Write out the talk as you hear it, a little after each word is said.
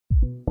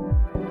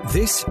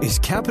This is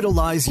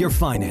Capitalize Your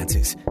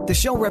Finances, the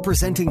show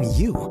representing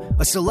you,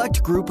 a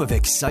select group of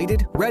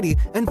excited, ready,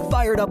 and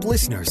fired up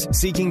listeners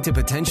seeking to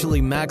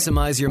potentially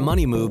maximize your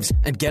money moves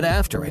and get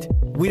after it.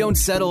 We don't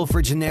settle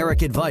for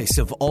generic advice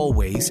of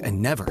always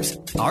and nevers.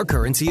 Our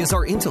currency is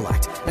our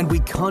intellect, and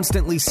we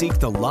constantly seek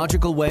the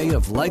logical way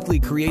of likely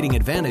creating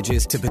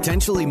advantages to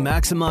potentially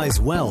maximize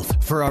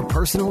wealth for our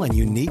personal and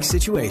unique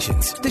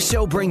situations. The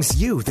show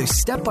brings you the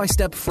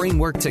step-by-step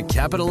framework to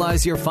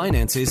capitalize your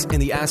finances in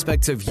the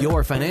aspects of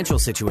your financial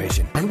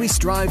situation, and we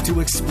strive to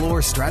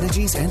explore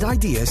strategies and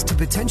ideas to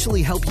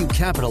potentially help you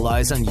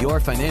capitalize on your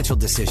financial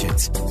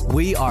decisions.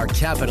 We are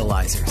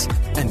capitalizers,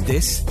 and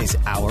this is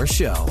our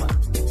show.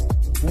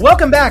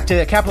 Welcome back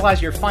to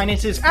Capitalize Your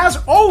Finances. As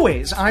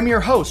always, I'm your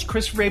host,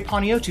 Chris Ray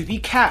Poniotu, the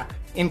Cap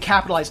in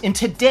Capitalize. And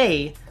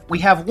today, we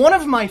have one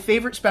of my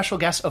favorite special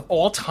guests of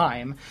all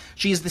time.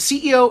 She is the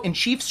CEO and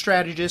Chief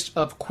Strategist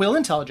of Quill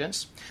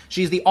Intelligence.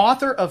 She's the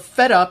author of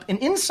Fed Up, an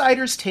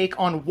insider's take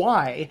on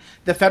why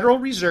the Federal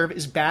Reserve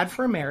is bad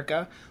for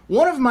America.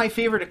 One of my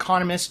favorite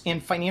economists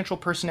and financial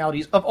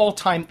personalities of all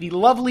time, the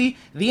lovely,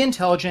 the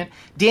intelligent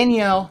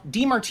Danielle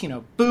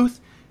DiMartino Booth.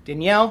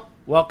 Danielle,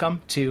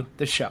 welcome to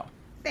the show.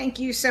 Thank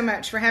you so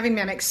much for having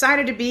me. I'm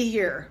excited to be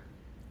here.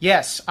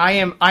 Yes, I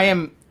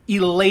am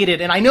elated.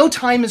 And I know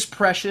time is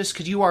precious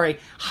because you are a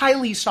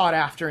highly sought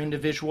after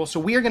individual. So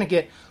we are going to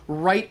get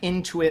right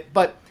into it.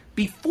 But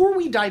before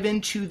we dive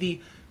into the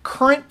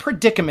current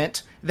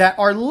predicament that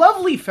our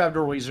lovely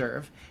Federal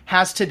Reserve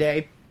has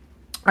today,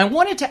 I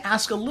wanted to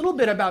ask a little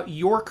bit about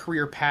your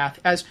career path.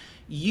 As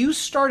you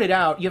started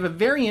out, you have a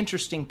very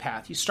interesting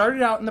path. You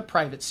started out in the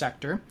private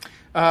sector.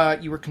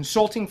 You were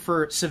consulting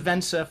for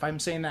Savensa, if I'm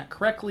saying that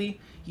correctly.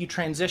 You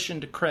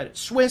transitioned to Credit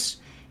Suisse,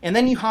 and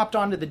then you hopped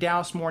onto the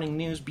Dallas Morning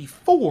News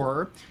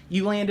before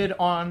you landed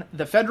on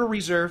the Federal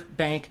Reserve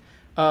Bank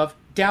of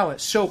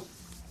Dallas. So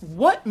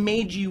what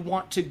made you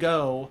want to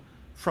go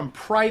from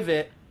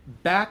private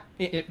to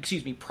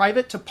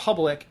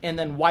public, and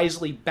then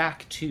wisely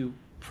back to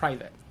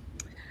private?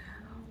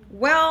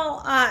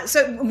 Well,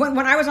 so when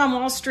I was on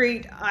Wall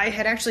Street, I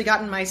had actually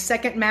gotten my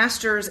second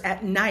master's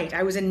at night.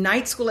 I was in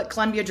night school at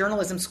Columbia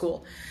Journalism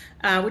School,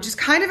 which is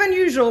kind of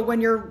unusual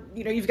when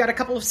you've got a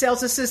couple of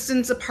sales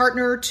assistants, a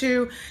partner or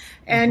two,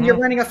 and you're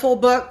running a full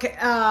book.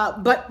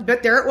 But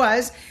there it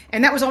was.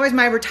 And that was always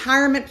my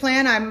retirement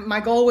plan. My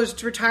goal was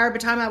to retire by the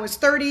time I was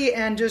 30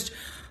 and just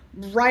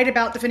write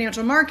about the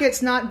financial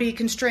markets, not be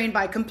constrained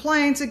by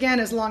compliance again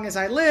as long as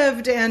I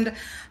lived. And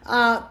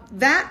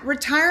that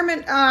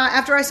retirement,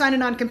 after I signed a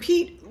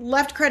non-compete,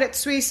 left Credit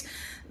Suisse,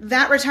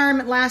 that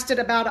retirement lasted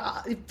it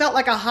felt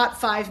like a hot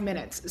 5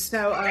 minutes.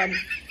 So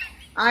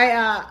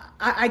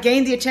I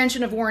gained the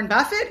attention of Warren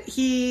Buffett.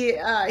 He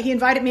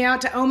invited me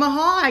out to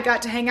Omaha. I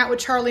got to hang out with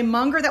Charlie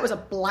Munger. That was a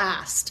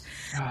blast.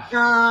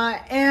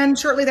 And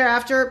shortly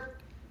thereafter,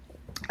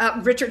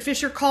 Richard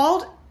Fisher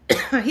called.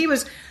 He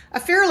was a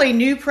fairly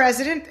new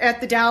president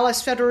at the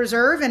Dallas Federal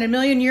Reserve, and in a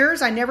million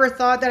years, I never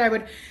thought that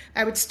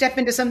I would step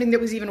into something that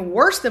was even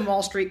worse than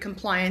Wall Street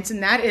compliance,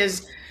 and that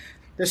is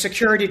the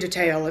security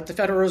detail at the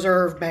Federal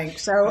Reserve Bank.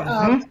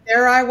 So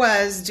there I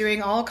was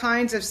doing all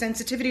kinds of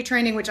sensitivity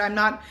training, which I'm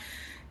not.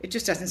 It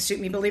just doesn't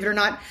suit me, believe it or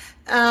not.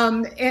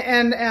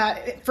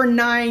 For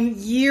 9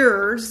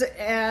 years,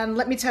 and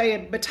let me tell you,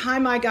 by the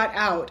time I got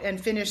out and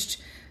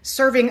finished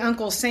serving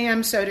Uncle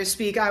Sam, so to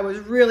speak, I was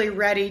really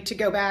ready to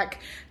go back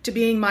to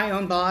being my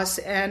own boss,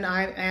 and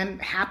I am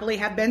happily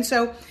have been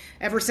so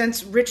ever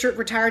since Richard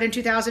retired in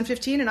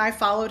 2015, and I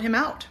followed him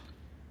out.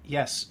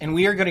 Yes, and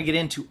we are going to get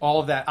into all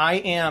of that. I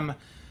am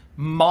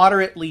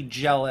moderately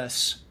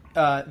jealous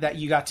that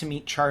you got to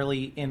meet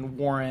Charlie and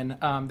Warren.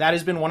 That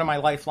has been one of my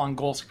lifelong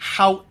goals.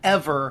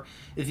 However,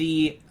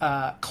 the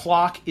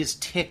clock is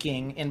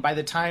ticking, and by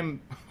the time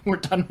we're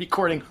done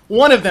recording,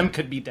 one of them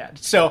could be dead.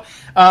 So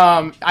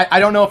I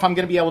don't know if I'm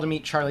going to be able to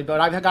meet Charlie,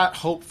 but I've got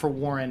hope for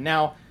Warren.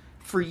 Now,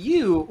 for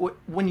you,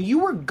 when you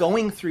were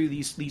going through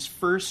these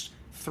first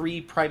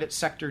 3 private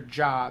sector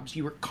jobs,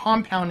 you were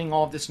compounding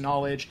all of this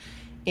knowledge,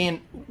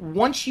 and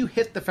once you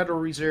hit the Federal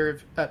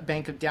Reserve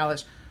Bank of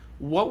Dallas,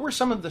 what were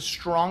some of the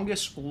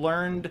strongest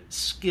learned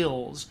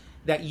skills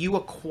that you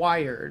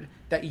acquired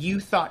that you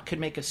thought could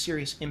make a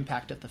serious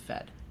impact at the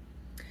Fed?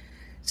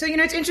 So,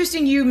 it's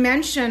interesting you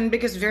mentioned,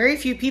 because very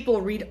few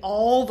people read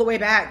all the way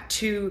back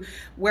to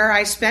where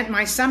I spent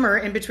my summer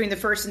in between the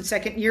first and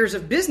second years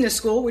of business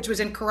school, which was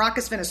in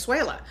Caracas,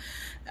 Venezuela,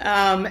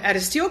 at a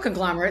steel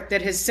conglomerate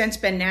that has since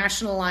been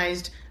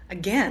nationalized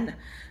again.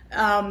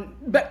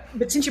 But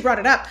since you brought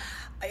it up,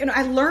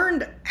 I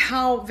learned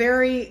how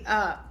very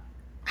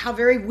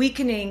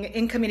weakening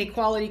income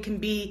inequality can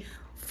be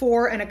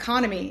for an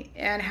economy,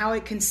 and how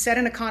it can set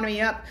an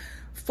economy up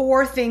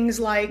for things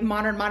like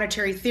modern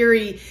monetary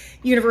theory,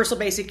 universal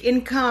basic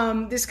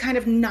income, this kind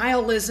of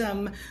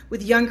nihilism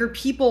with younger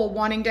people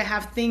wanting to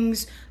have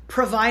things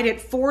provided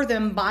for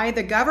them by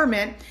the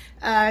government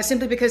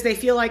simply because they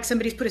feel like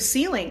somebody's put a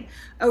ceiling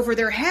over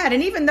their head.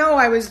 And even though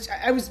I was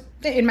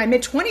in my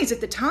mid-20s at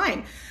the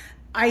time,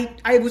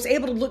 I was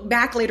able to look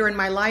back later in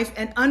my life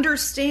and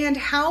understand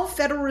how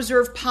Federal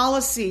Reserve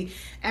policy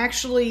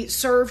actually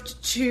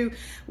served to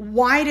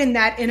widen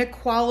that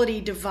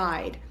inequality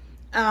divide.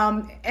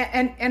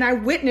 And I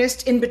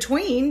witnessed, in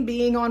between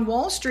being on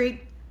Wall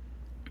Street,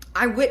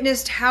 I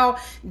witnessed how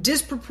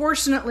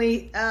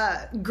disproportionately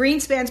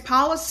Greenspan's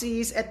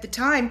policies at the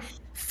time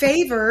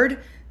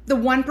favored the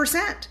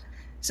 1%.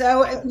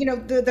 So,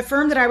 the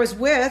firm that I was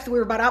with, we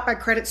were bought out by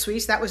Credit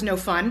Suisse. That was no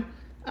fun.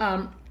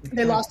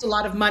 They lost a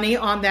lot of money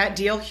on that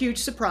deal. Huge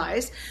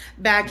surprise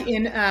back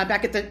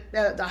at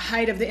the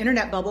height of the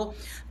internet bubble.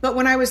 But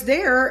when I was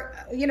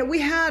there, we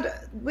had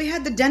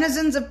the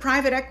denizens of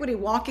private equity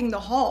walking the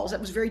halls. That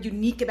was very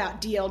unique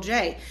about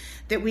DLJ,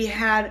 that we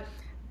had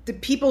the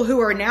people who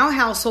are now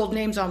household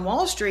names on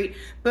Wall Street.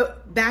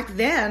 But back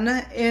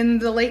then, in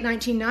the late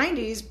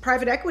 1990s,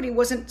 private equity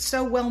wasn't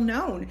so well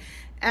known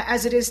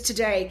as it is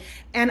today.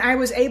 And I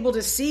was able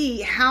to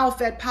see how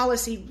Fed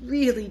policy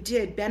really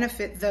did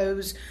benefit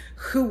those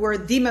who were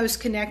the most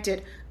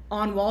connected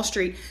on Wall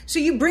Street. So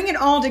you bring it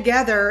all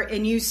together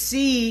and you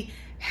see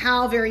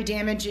how very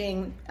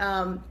damaging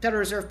Federal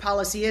Reserve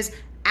policy is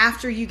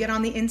after you get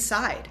on the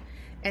inside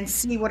and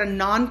see what a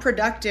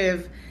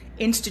non-productive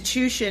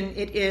institution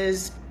it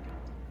is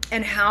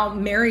and how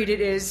married it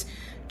is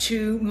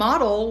to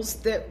models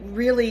that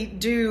really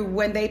do,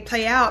 when they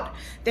play out,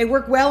 they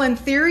work well in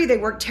theory, they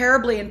work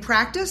terribly in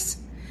practice.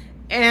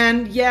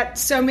 And yet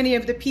so many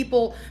of the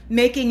people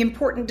making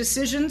important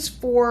decisions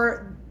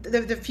for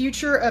the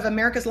future of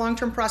America's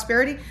long-term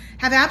prosperity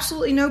have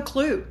absolutely no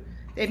clue.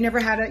 They've never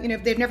had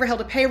they've never held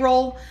a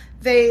payroll.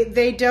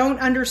 They don't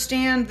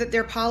understand that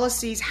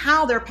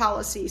how their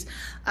policies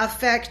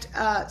affect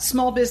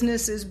small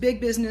businesses,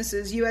 big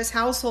businesses, U.S.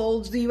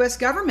 households, the U.S.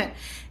 government.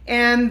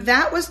 And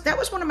that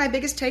was one of my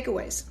biggest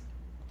takeaways.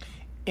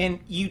 And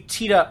you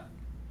teed up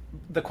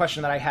the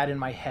question that I had in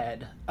my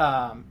head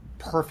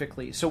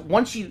perfectly. So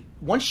once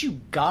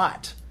you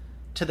got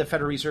to the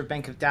Federal Reserve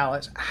Bank of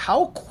Dallas,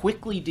 how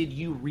quickly did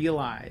you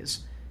realize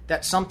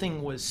that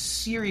something was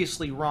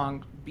seriously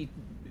wrong,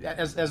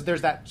 as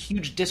there's that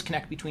huge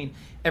disconnect between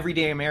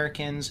everyday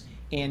Americans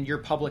and your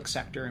public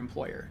sector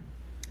employer?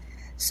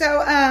 So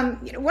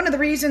one of the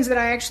reasons that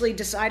I actually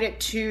decided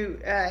to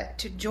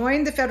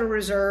join the Federal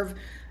Reserve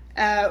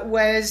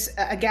was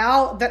a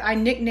gal that I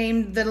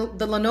nicknamed the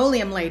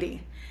Linoleum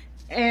Lady.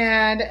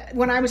 And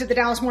when I was at the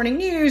Dallas Morning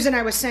News and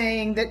I was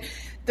saying that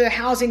the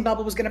housing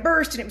bubble was going to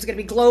burst and it was going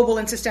to be global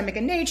and systemic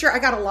in nature, I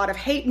got a lot of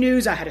hate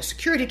news. I had a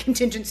security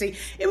contingency.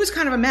 It was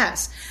kind of a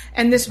mess.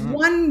 And this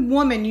one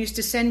woman used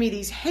to send me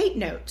these hate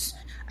notes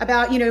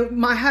about,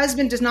 my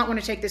husband does not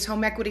want to take this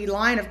home equity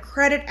line of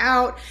credit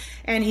out,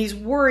 and he's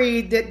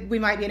worried that we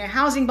might be in a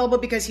housing bubble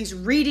because he's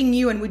reading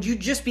you, and would you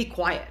just be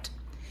quiet?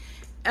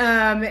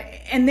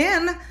 And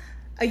then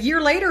a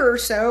year later or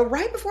so,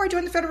 right before I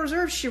joined the Federal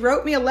Reserve, she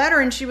wrote me a letter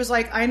and she was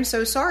like, I'm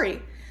so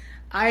sorry.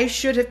 I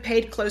should have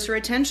paid closer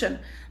attention.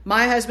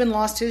 My husband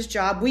lost his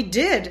job. We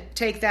did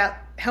take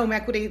that home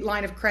equity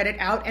line of credit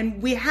out,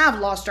 and we have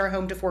lost our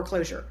home to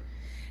foreclosure.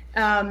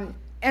 And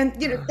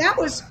that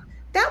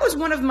was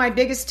one of my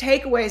biggest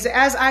takeaways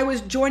as I was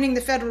joining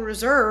the Federal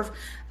Reserve.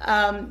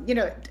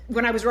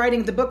 When I was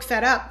writing the book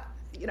Fed Up,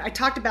 I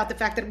talked about the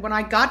fact that when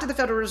I got to the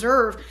Federal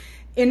Reserve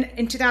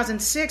in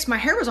 2006, my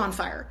hair was on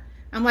fire.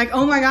 I'm like,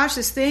 oh my gosh,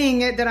 this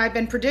thing that I've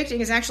been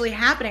predicting is actually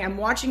happening. I'm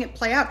watching it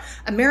play out.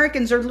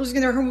 Americans are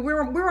losing their home.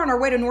 We're on our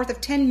way to north of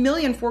 10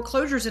 million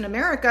foreclosures in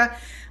America.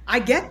 I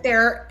get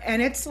there,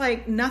 and it's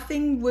like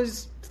nothing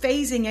was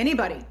phasing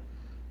anybody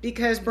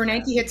because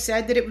Bernanke had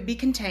said that it would be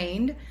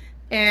contained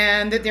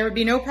and that there would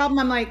be no problem.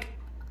 I'm like,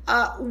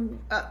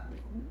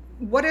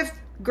 what if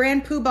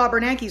Grand Poobah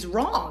Bernanke's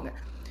wrong?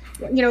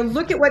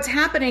 Look at what's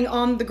happening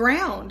on the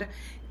ground.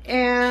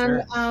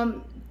 And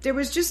sure.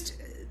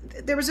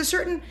 There was a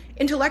certain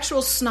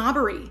intellectual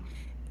snobbery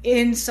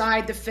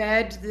inside the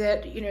Fed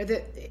that,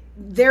 that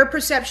their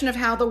perception of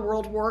how the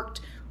world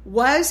worked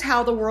was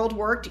how the world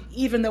worked,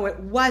 even though it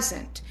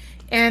wasn't.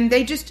 And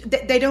they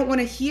don't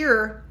want to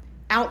hear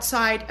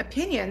outside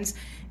opinions.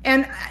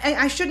 And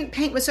I shouldn't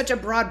paint with such a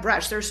broad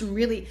brush. There's some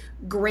really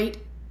great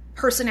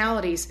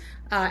personalities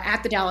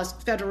at the Dallas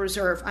Federal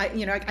Reserve. I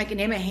can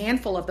name a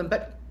handful of them,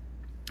 but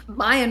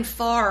by and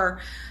far,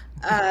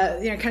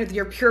 kind of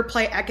your pure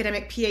play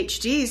academic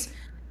PhDs,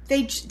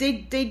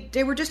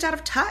 they were just out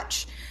of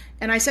touch.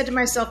 And I said to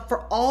myself,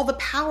 for all the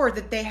power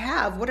that they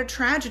have, what a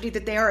tragedy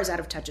that they are as out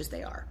of touch as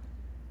they are.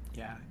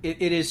 Yeah,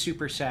 it is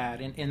super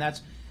sad. And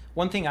that's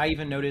one thing I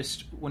even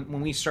noticed when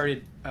we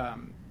started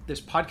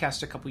this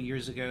podcast a couple of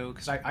years ago,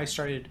 because I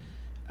started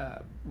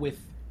with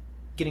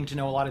getting to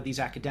know a lot of these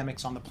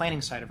academics on the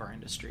planning side of our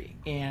industry.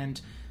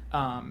 And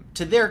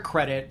to their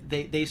credit,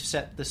 they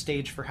set the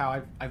stage for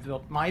how I've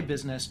built my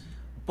business.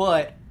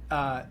 But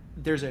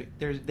there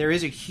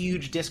is a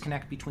huge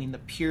disconnect between the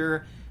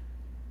pure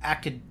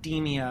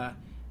academia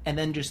and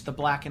then just the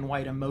black and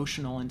white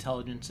emotional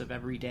intelligence of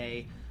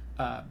everyday,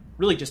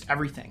 really just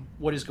everything,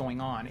 what is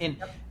going on. And,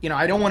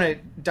 I don't want to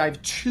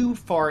dive too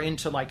far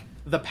into like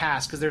the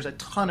past because there's a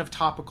ton of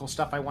topical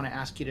stuff I want to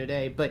ask you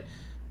today. But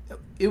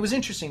it was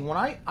interesting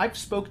when I've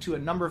spoke to a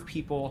number of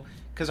people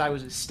because I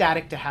was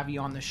ecstatic to have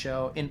you on the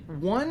show.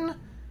 And one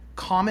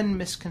common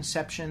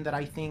misconception that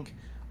I think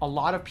a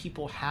lot of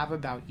people have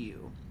about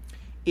you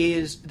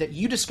is that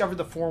you discovered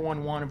the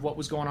 411 of what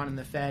was going on in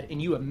the Fed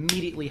and you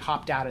immediately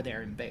hopped out of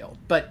there and bailed.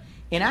 But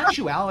in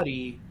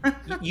actuality,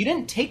 you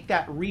didn't take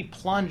that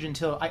replunge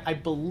until I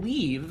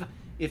believe,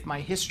 if my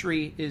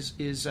history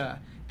is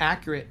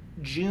accurate,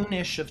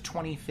 June-ish of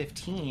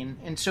 2015.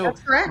 And so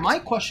my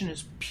question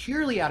is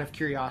purely out of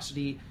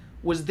curiosity.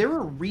 Was there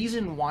a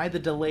reason why the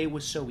delay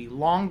was so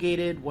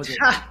elongated? Was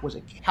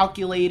it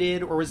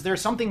calculated? Or was there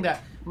something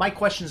that my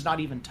question is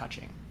not even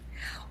touching?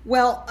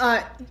 Well,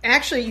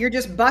 actually, you're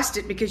just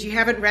busted because you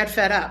haven't read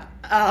Fed Up,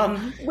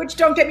 which,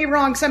 don't get me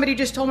wrong, somebody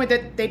just told me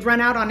that they'd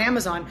run out on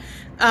Amazon.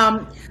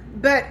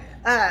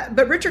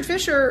 But Richard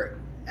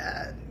Fisher,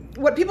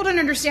 what people don't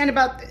understand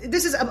about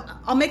this is,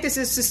 I'll make this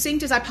as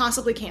succinct as I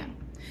possibly can.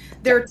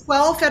 There are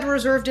 12 Federal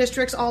Reserve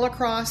districts all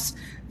across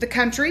the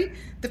country.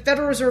 The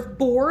Federal Reserve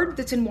Board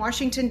that's in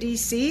Washington,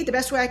 D.C., the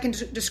best way I can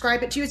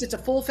describe it to you is it's a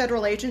full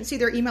federal agency.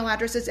 Their email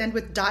addresses end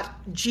with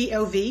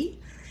 .gov.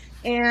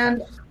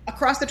 And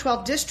across the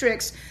 12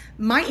 districts,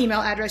 my email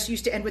address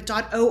used to end with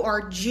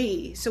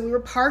 .org. So we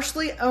were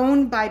partially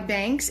owned by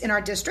banks in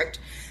our district.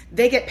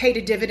 They get paid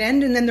a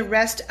dividend, and then the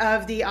rest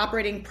of the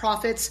operating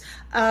profits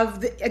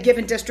of a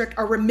given district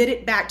are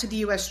remitted back to the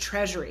U.S.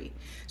 Treasury.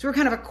 So we're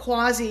kind of a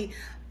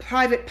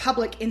quasi-private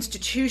public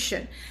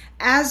institution.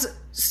 As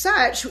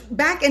such,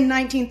 back in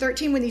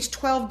 1913, when these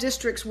 12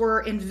 districts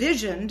were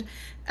envisioned,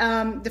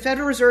 the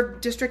Federal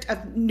Reserve District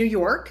of New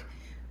York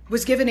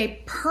was given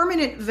a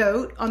permanent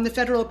vote on the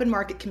Federal Open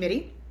Market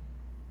Committee.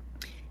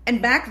 And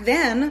back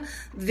then,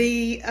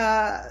 the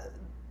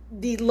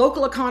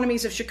local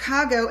economies of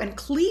Chicago and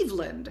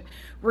Cleveland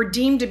were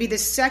deemed to be the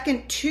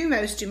second two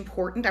most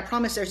important, I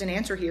promise there's an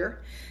answer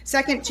here,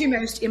 second two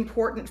most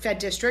important Fed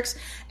districts.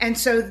 And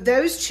so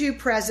those two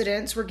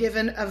presidents were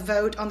given a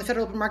vote on the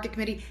Federal Open Market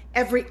Committee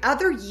every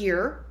other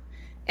year.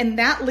 And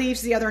that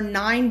leaves the other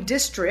 9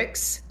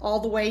 districts all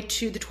the way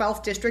to the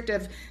 12th district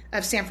of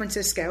San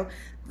Francisco.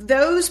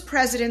 Those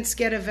presidents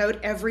get a vote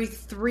every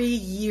 3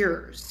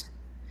 years.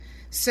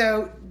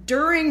 So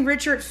during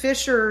Richard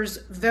Fisher's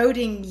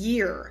voting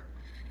year,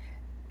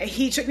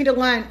 he took me to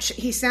lunch,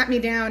 he sat me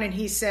down and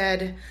he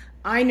said,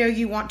 I know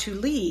you want to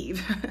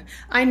leave.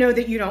 I know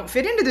that you don't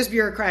fit into this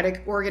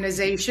bureaucratic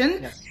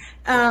organization. Yes.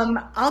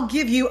 I'll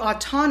give you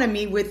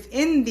autonomy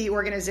within the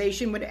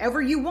organization,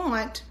 whatever you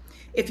want,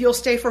 if you'll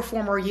stay for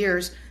 4 more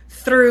years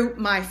through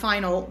my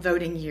final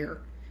voting year,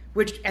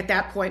 which at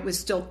that point was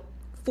still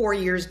 4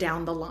 years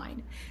down the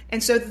line.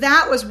 And so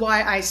that was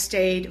why I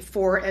stayed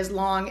for as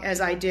long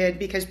as I did,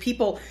 because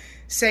people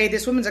say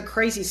this woman's a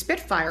crazy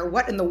spitfire.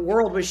 What in the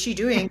world was she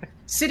doing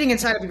sitting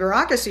inside of a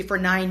bureaucracy for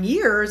 9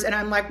 years? And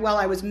I'm like, well,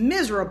 I was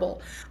miserable,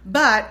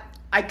 but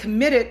I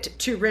committed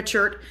to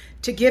Richard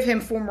to give him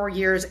 4 more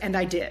years, and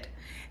I did.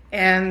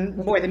 And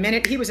boy, the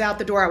minute he was out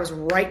the door, I was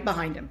right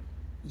behind him.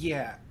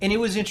 Yeah, and it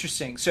was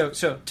interesting. So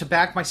to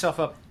back myself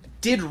up,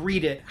 did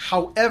read it.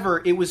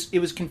 However, it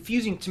was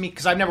confusing to me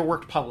because I've never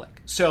worked public.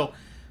 So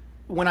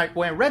when I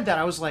read that,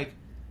 I was like,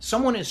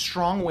 someone as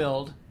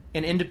strong-willed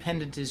and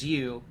independent as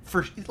you,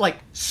 for like,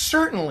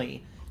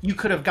 certainly you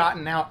could have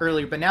gotten out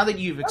earlier. But now that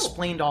you've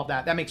explained all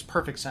that makes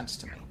perfect sense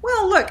to me.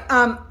 Well, look,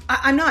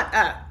 I'm not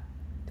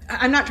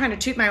trying to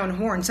toot my own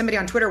horn. Somebody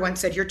on Twitter once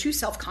said, "You're too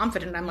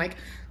self-confident." I'm like,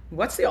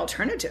 what's the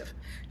alternative?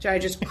 Should I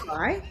just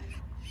cry?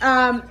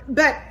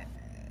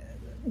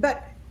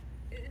 But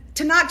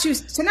to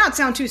not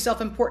sound too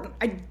self-important,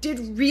 I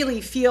did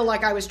really feel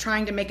like I was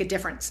trying to make a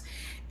difference.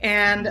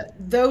 And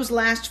those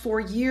last 4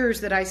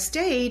 years that I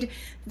stayed,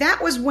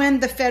 that was when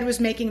the Fed was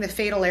making the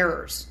fatal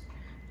errors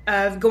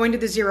of going to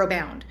the zero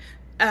bound,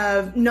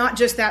 of not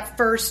just that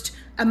first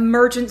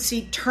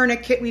emergency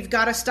tourniquet, we've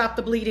got to stop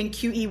the bleeding,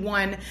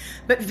 QE1,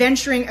 but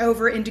venturing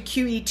over into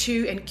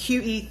QE2 and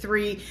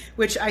QE3,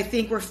 which I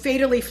think were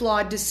fatally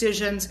flawed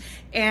decisions.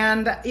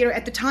 And,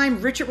 at the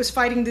time, Richard was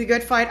fighting the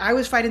good fight. I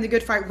was fighting the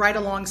good fight right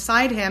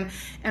alongside him.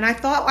 And I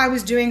thought I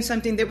was doing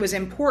something that was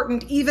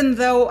important, even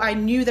though I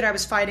knew that I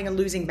was fighting a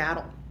losing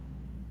battle.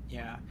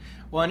 Yeah.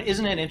 Well, and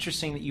isn't it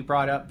interesting that you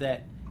brought up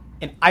that,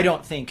 and I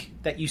don't think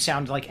that you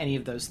sound like any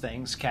of those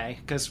things, okay?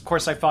 Because, of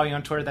course, I follow you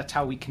on Twitter. That's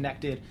how we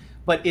connected.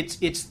 But it's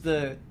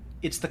the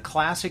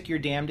classic you're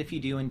damned if you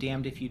do and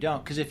damned if you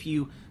don't. Because if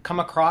you come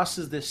across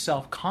as this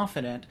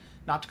self-confident,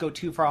 not to go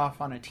too far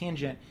off on a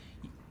tangent,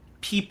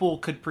 people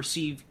could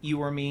perceive you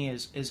or me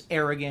as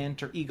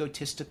arrogant or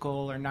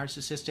egotistical or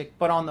narcissistic.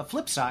 But on the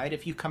flip side,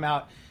 if you come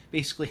out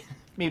basically,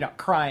 maybe not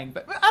crying,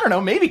 but I don't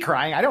know, maybe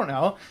crying, I don't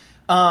know,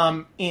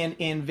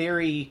 and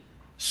very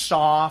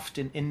soft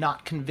and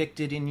not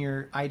convicted in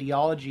your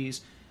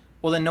ideologies,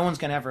 well, then no one's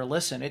going to ever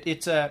listen.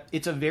 It's a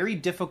very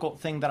difficult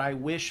thing that I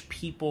wish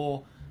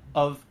people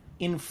of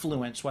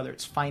influence, whether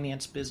it's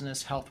finance,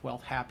 business, health,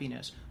 wealth,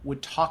 happiness,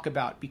 would talk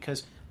about,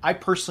 because I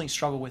personally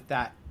struggle with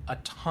that a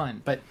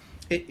ton. But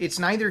it's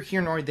neither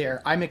here nor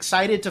there. I'm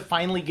excited to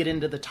finally get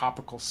into the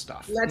topical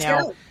stuff. Let's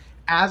go.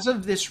 As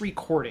of this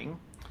recording,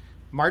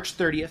 March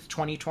 30th,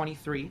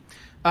 2023.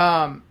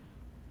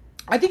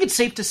 I think it's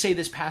safe to say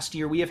this past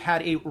year we have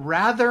had a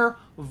rather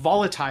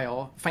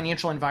volatile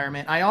financial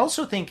environment. I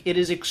also think it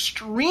is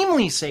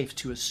extremely safe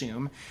to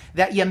assume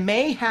that you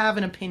may have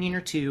an opinion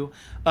or two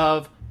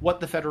of what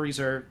the Federal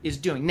Reserve is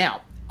doing.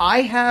 Now,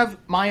 I have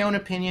my own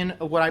opinion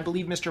of what I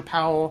believe Mr.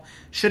 Powell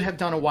should have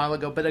done a while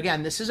ago. But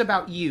again, this is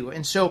about you.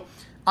 And so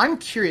I'm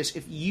curious,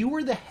 if you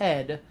were the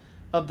head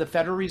of the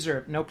Federal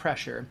Reserve, no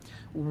pressure,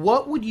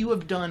 what would you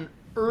have done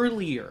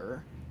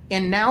earlier?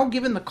 And now,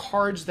 given the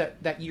cards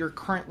that you're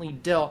currently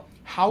dealt,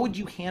 how would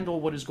you handle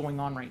what is going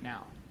on right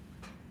now?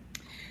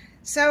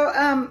 So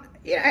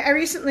I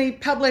recently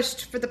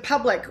published for the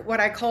public what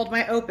I called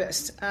my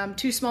opus,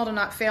 Too Small to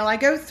Not Fail. I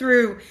go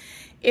through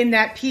in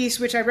that piece,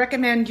 which I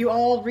recommend you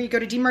all read. Go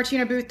to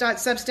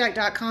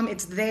DiMartinoBooth.substack.com.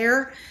 It's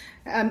there.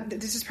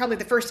 This is probably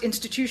the first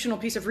institutional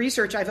piece of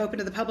research I've opened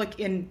to the public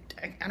in,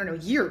 I don't know,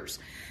 years.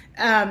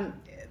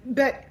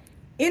 But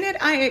in it,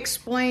 I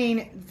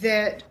explain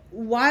that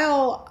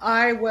while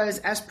I was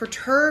as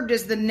perturbed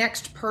as the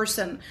next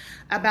person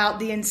about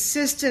the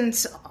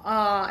insistence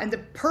and the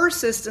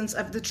persistence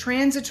of the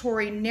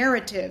transitory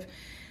narrative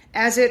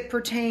as it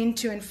pertained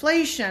to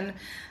inflation,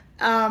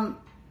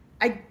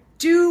 I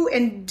do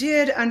and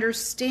did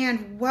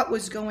understand what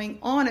was going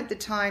on at the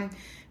time,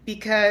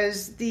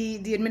 because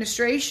the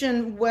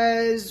administration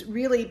was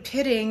really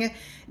pitting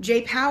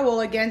Jay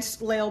Powell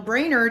against Lael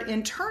Brainerd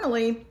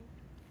internally,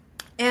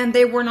 and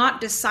they were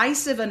not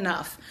decisive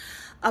enough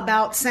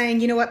about saying,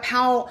 you know what,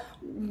 Powell,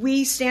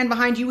 we stand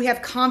behind you. We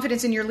have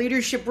confidence in your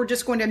leadership. We're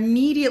just going to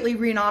immediately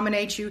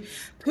renominate you,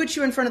 put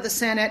you in front of the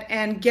Senate,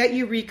 and get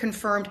you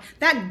reconfirmed.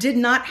 That did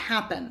not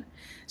happen.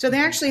 So they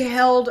actually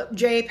held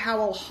Jay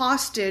Powell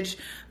hostage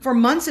for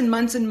months and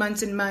months and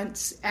months and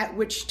months, at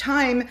which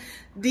time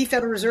the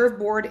Federal Reserve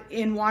Board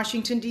in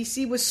Washington,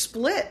 D.C. was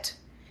split.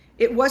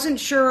 It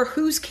wasn't sure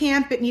whose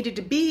camp it needed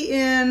to be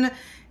in.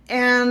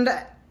 And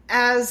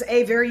as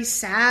a very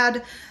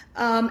sad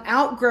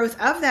outgrowth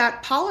of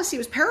that, policy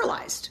was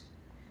paralyzed.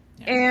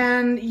 Yeah.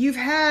 And you've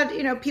had,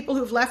 people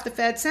who've left the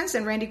Fed since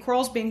then, Randy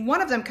Quarles being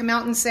one of them, come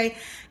out and say,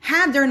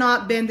 had there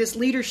not been this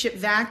leadership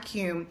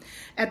vacuum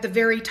at the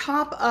very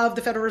top of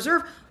the Federal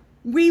Reserve,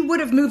 we would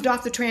have moved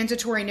off the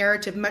transitory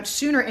narrative much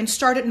sooner and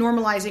started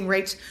normalizing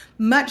rates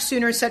much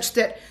sooner, such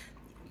that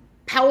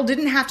Powell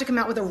didn't have to come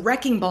out with a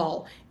wrecking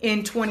ball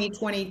in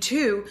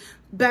 2022.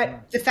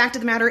 But the fact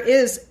of the matter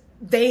is,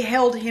 they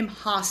held him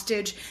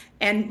hostage,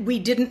 and we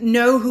didn't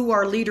know who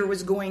our leader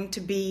was going to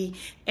be.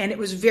 And it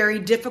was very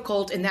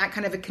difficult in that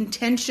kind of a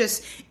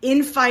contentious,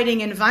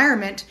 infighting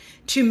environment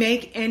to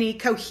make any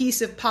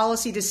cohesive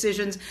policy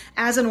decisions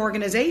as an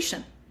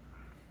organization.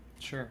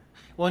 Sure.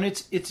 Well, and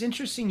it's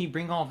interesting you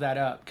bring all of that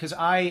up, because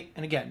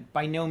and again,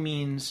 by no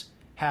means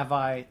have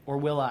I or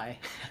will I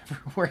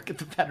ever work at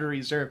the Federal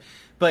Reserve,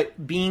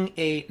 but being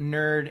a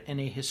nerd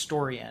and a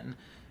historian,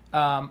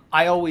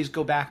 I always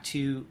go back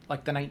to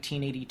like the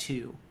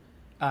 1982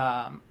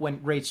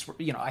 when rates were,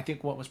 I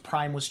think what was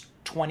prime was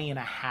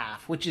 20.5,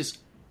 which is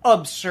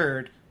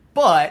absurd.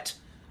 But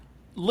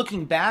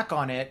looking back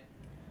on it,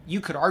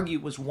 you could argue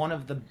it was one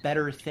of the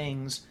better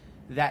things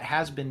that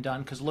has been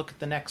done, because look at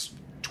the next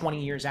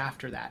 20 years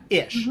after that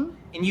ish. Mm-hmm.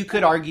 And you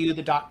could argue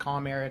the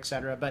dot-com era, et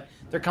cetera, but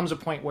there comes a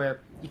point where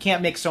you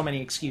can't make so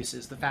many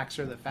excuses. The facts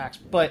are the facts.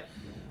 But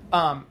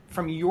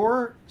from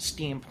your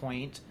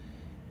standpoint,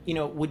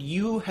 would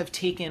you have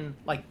taken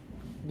like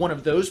one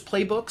of those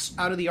playbooks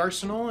out of the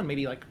arsenal and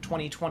maybe like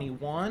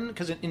 2021?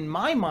 Because in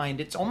my mind,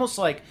 it's almost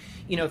like,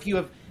 if you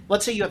have,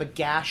 let's say you have a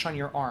gash on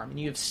your arm and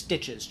you have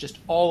stitches just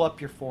all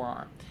up your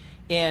forearm.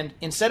 And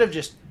instead of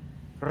just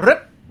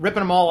ripping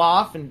them all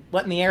off and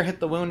letting the air hit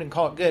the wound and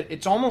call it good,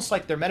 it's almost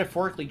like they're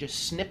metaphorically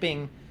just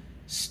snipping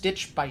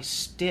stitch by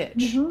stitch.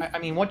 Mm-hmm. I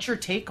mean, what's your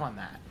take on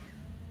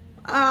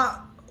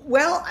that?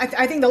 Well,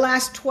 I think the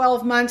last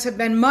 12 months have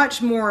been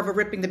much more of a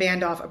ripping the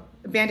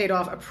Band-Aid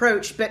off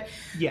approach. But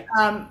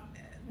yeah.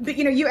 But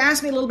you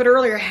asked me a little bit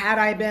earlier, had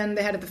I been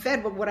the head of the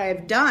Fed, what would I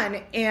have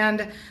done?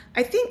 And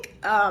I think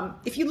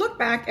if you look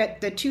back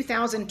at the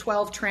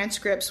 2012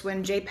 transcripts,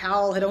 when Jay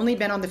Powell had only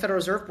been on the Federal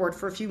Reserve Board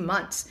for a few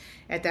months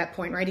at that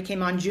point, right? He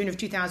came on June of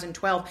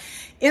 2012.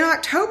 In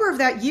October of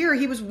that year,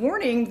 he was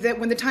warning that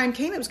when the time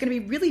came, it was going to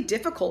be really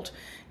difficult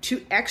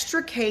to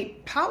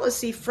extricate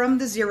policy from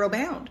the zero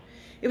bound.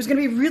 It was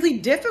going to be really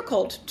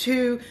difficult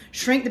to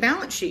shrink the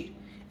balance sheet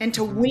and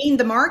to wean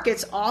the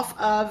markets off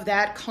of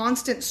that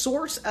constant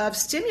source of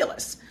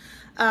stimulus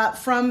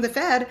from the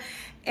Fed.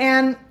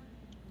 And,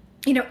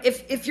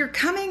 if you're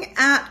coming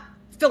at,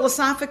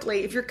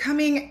 philosophically, if you're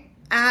coming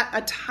at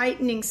a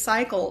tightening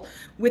cycle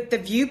with the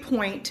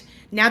viewpoint,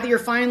 now that you're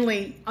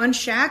finally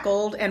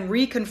unshackled and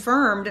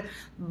reconfirmed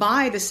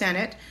by the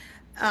Senate,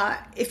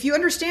 if you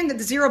understand that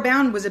the zero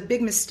bound was a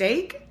big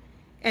mistake,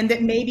 and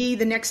that maybe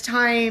the next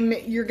time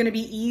you're going to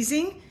be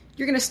easing,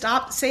 you're going to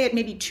stop, say, at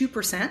maybe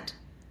 2%.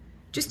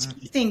 Just to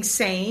keep things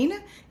sane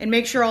and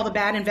make sure all the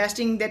bad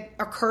investing that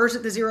occurs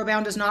at the zero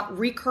bound does not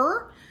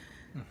recur.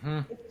 Mm-hmm.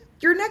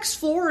 Your next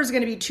floor is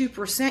going to be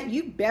 2%.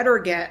 You better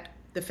get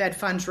the Fed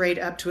funds rate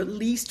up to at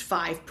least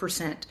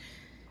 5%.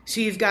 So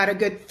you've got a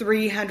good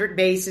 300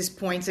 basis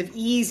points of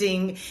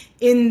easing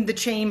in the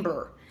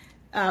chamber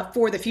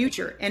for the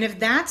future. And if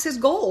that's his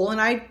goal,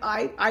 and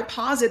I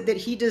posit that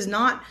he does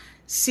not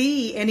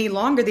see any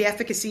longer the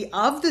efficacy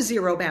of the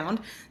zero bound,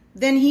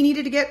 then he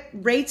needed to get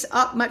rates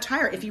up much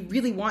higher. If he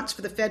really wants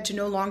for the Fed to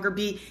no longer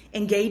be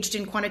engaged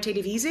in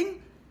quantitative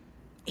easing,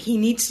 he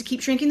needs to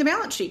keep shrinking the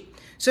balance sheet.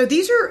 So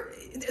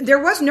there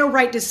was no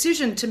right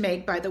decision to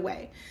make, by the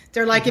way.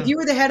 They're like, if you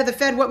were the head of the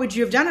Fed, what would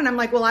you have done? And I'm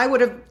like, well, I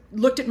would have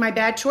looked at my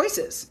bad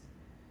choices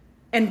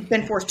and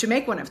been forced to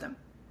make one of them.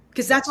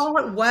 Because that's all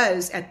it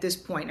was at this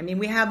point. I mean,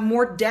 we have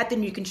more debt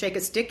than you can shake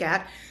a stick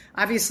at.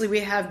 Obviously,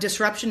 we have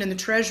disruption in the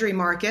Treasury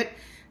market,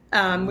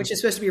 which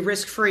is supposed to be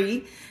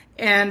risk-free.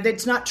 And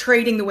it's not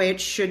trading the way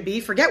it should be.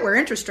 Forget where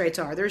interest rates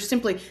are. There's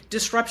simply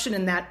disruption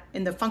in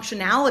the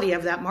functionality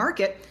of that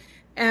market.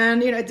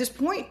 And, at this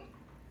point,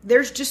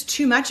 there's just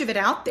too much of it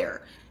out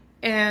there.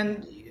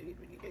 And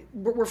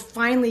we're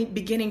finally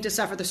beginning to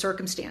suffer the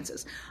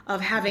circumstances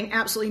of having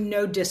absolutely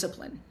no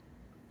discipline.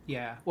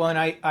 Yeah. Well, and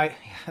I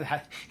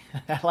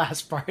that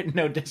last part,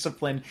 no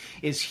discipline,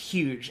 is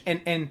huge.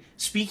 And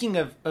speaking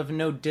of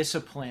no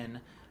discipline,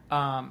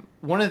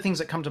 one of the things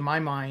that come to my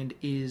mind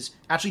is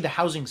actually the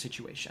housing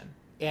situation.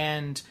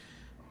 And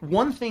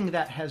one thing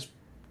that has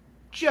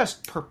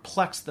just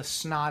perplexed the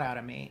snot out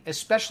of me,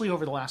 especially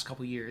over the last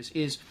couple of years,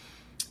 is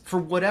for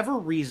whatever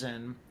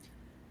reason,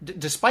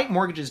 despite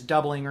mortgages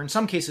doubling, or in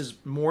some cases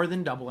more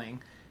than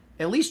doubling,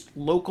 at least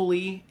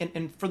locally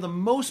and for the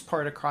most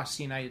part across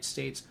the United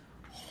States,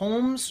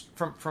 homes,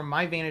 from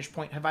my vantage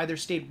point, have either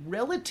stayed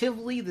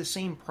relatively the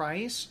same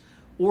price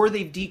or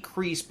they've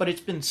decreased, but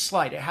it's been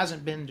slight. It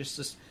hasn't been just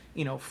this,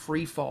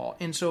 free fall.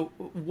 And so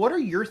what are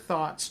your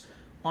thoughts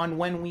on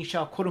when we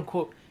shall, quote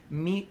unquote,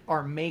 meet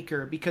our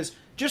maker? Because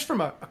just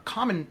from a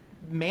common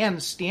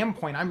man's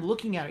standpoint, I'm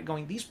looking at it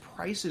going, these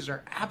prices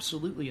are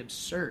absolutely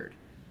absurd.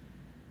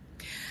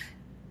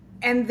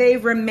 And they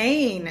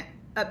remain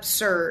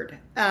absurd.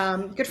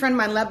 Good friend of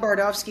mine, Lev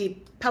Bardovsky,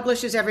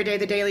 publishes every day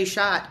the Daily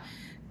Shot.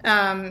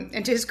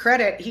 And to his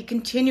credit, he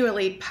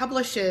continually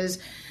publishes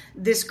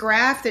this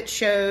graph that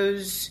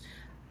shows,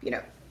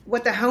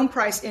 what the home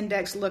price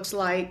index looks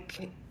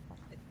like,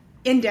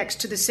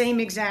 indexed to the same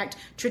exact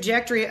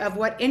trajectory of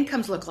what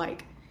incomes look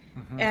like.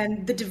 Mm-hmm.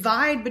 And the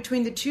divide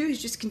between the two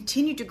has just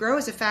continued to grow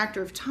as a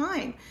factor of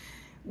time,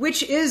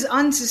 which is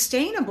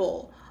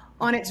unsustainable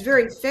on its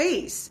very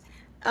face.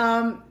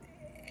 And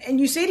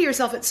you say to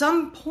yourself, at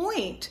some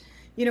point,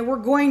 we're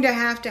going to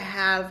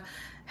have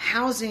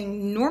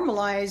housing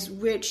normalize,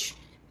 which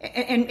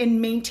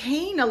and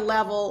maintain a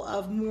level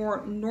of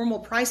more normal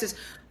prices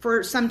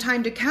for some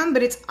time to come.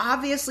 But it's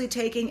obviously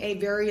taking a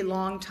very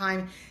long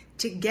time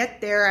to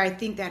get there. I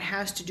think that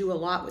has to do a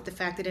lot with the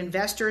fact that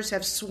investors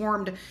have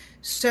swarmed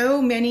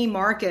so many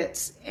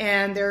markets,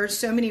 and there are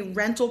so many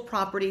rental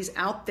properties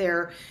out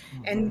there,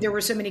 and there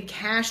were so many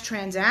cash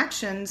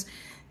transactions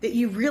that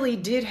you really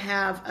did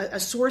have a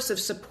source of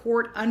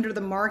support under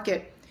the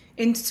market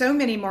in so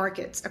many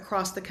markets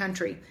across the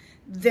country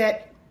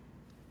that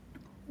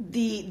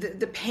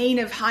the pain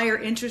of higher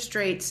interest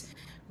rates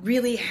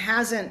really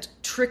hasn't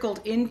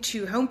trickled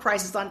into home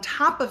prices. On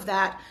top of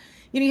that,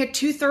 you had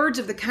 2/3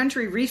 of the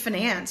country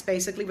refinance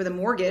basically with a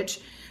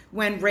mortgage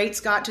when rates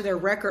got to their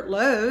record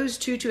lows,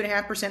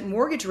 2.5%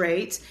 mortgage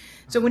rates.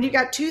 So when you've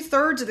got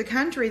 2/3 of the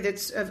country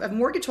that's of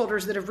mortgage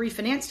holders that have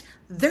refinanced,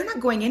 they're not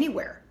going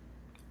anywhere.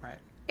 Right.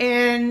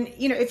 And,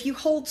 if you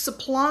hold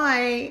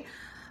supply,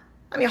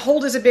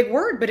 hold is a big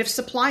word, but if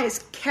supply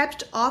is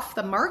kept off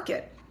the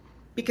market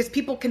because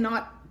people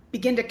cannot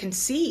begin to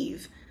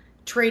conceive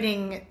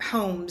trading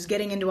homes,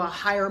 getting into a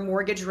higher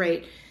mortgage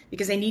rate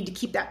because they need to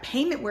keep that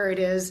payment where it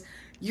is,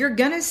 you're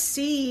going to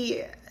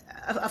see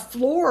a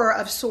floor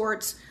of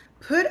sorts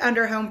put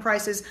under home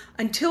prices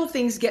until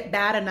things get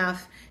bad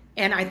enough.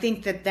 And I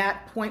think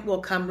that point will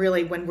come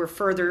really when we're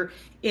further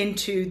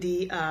into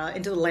the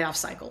layoff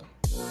cycle.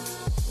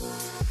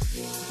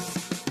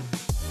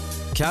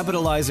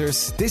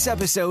 Capitalizers, this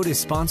episode is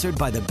sponsored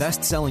by the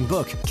best-selling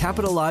book,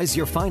 Capitalize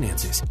Your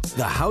Finances,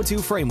 the how-to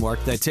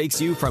framework that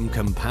takes you from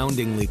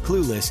compoundingly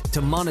clueless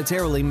to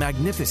monetarily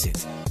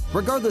magnificent.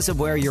 Regardless of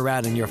where you're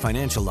at in your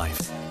financial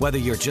life, whether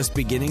you're just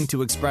beginning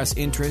to express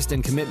interest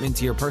and commitment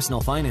to your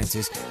personal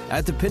finances,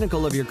 at the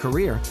pinnacle of your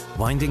career,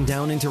 winding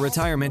down into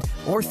retirement,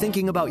 or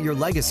thinking about your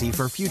legacy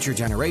for future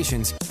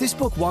generations, this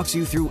book walks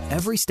you through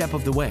every step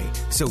of the way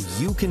so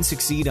you can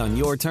succeed on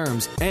your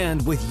terms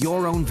and with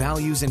your own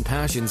values and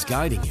passions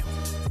guiding you.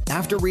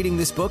 After reading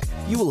this book,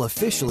 you will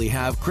officially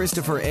have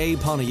Christopher A.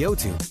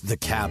 Panayotou, the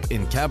Cap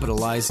in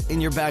Capitalize,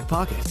 in your back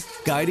pocket,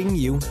 guiding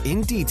you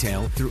in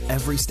detail through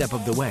every step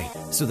of the way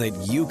so that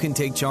you can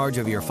take charge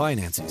of your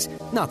finances,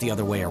 not the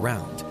other way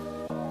around.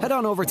 Head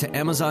on over to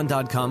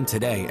Amazon.com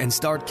today and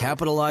start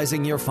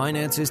capitalizing your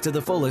finances to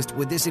the fullest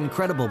with this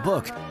incredible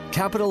book,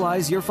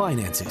 Capitalize Your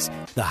Finances,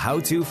 the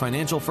how-to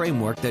financial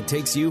framework that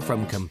takes you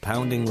from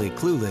compoundingly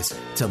clueless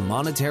to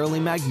monetarily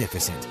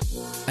magnificent.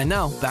 And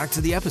now, back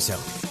to the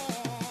episode.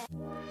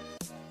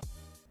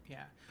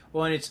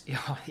 Well, and it's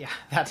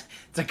that's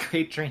a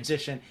great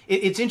transition.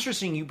 It's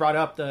interesting you brought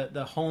up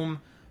the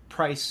home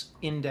price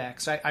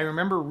index. I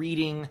remember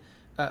reading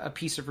a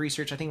piece of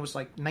research. I think it was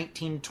like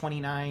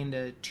 1929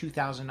 to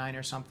 2009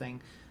 or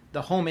something.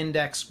 The home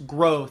index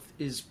growth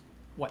is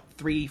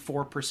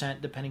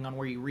 3-4% depending on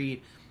where you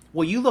read.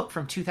 Well, you look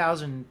from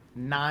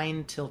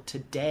 2009 till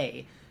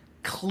today.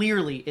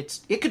 Clearly,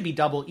 it could be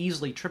double,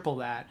 easily triple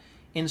that.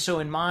 And so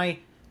in my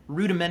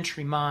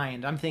rudimentary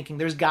mind, I'm thinking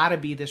there's got to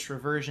be this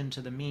reversion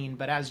to the mean.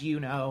 But as you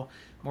know,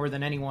 more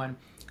than anyone,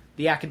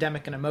 the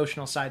academic and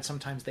emotional side,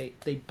 sometimes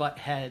they butt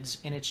heads.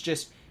 And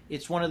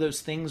it's one of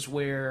those things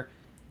where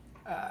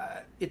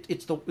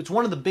it's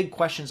one of the big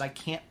questions I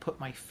can't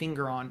put my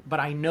finger on, but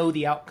I know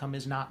the outcome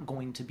is not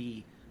going to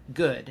be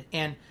good.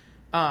 And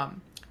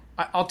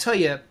I'll tell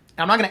you,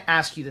 I'm not going to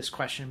ask you this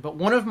question, but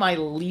one of my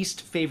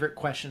least favorite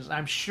questions,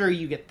 I'm sure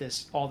you get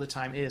this all the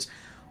time, is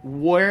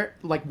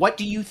what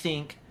do you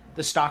think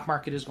the stock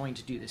market is going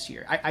to do this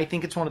year? I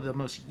think it's one of the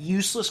most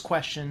useless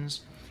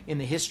questions in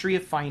the history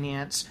of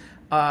finance.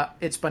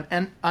 It's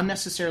been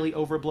unnecessarily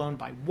overblown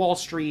by Wall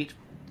Street,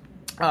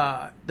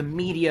 the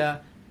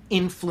media,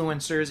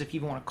 influencers, if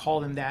you want to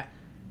call them that.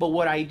 But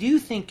what I do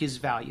think is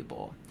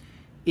valuable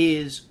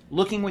is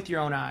looking with your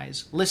own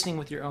eyes, listening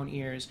with your own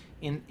ears,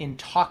 in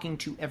talking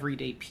to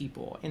everyday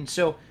people. And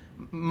so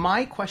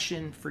my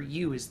question for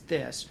you is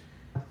this.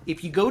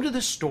 If you go to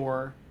the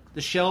store,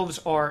 the shelves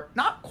are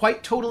not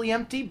quite totally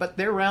empty, but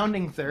they're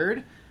rounding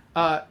third.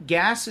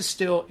 Gas is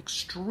still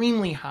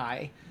extremely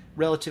high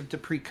relative to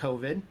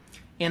pre-COVID.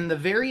 And the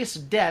various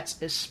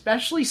debts,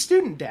 especially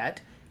student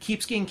debt,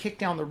 keeps getting kicked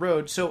down the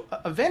road. So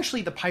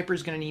eventually the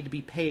piper's going to need to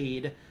be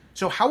paid.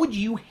 So how would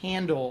you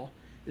handle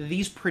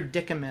these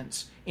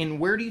predicaments, and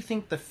where do you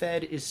think the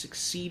Fed is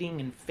succeeding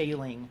and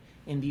failing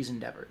in these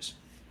endeavors?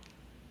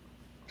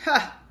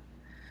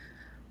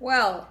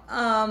 Well,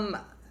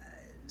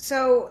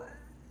 so,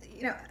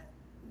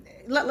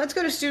 let's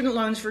go to student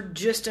loans for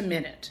just a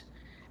minute.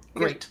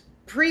 Great.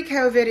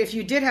 Pre-COVID, if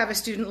you did have a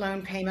student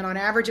loan payment, on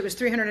average, it was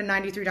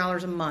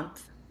 $393 a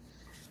month.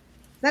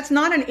 That's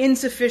not an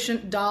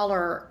insufficient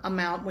dollar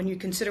amount when you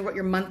consider what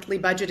your monthly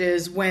budget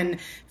is, when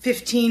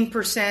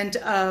 15%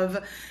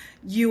 of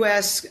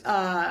U.S.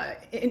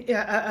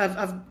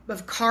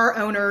 Of car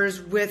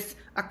owners with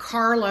a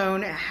car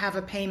loan have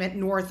a payment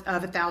north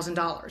of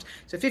 $1,000.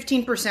 So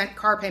 15%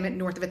 car payment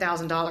north of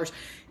 $1,000,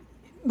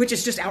 which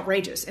is just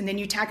outrageous. And then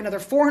you tack another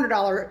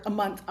 $400 a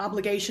month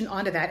obligation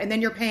onto that, and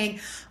then you're paying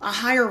a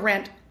higher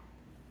rent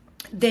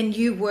than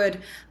you would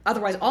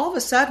otherwise. All of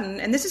a sudden,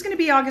 and this is going to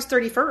be August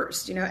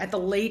 31st, at the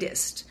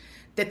latest,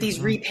 that these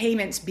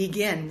repayments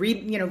begin,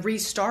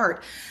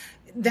 restart.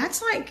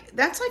 That's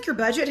like your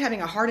budget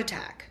having a heart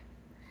attack.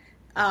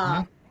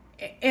 And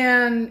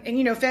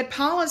Fed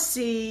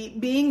policy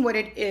being what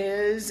it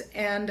is,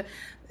 and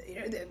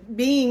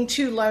being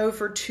too low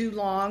for too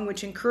long,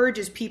 which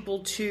encourages people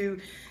to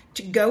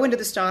go into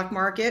the stock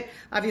market.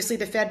 Obviously,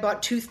 the Fed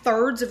bought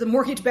 2/3 of the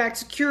mortgage-backed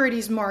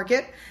securities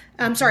market.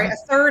 A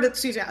third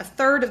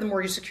of the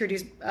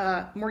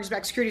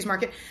mortgage-backed securities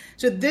market.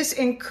 So this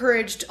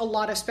encouraged a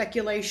lot of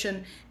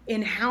speculation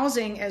in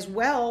housing as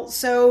well.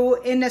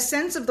 So in a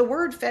sense of the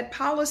word, Fed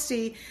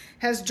policy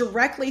has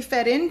directly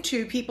fed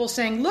into people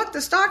saying, look, the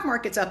stock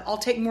market's up. I'll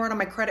take more out on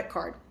my credit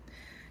card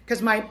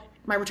because my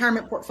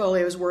retirement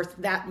portfolio is worth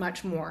that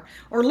much more.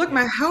 Or look,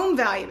 my home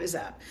value is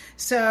up.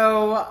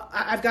 So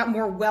I've got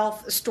more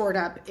wealth stored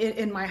up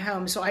in my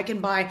home so I can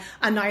buy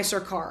a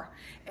nicer car.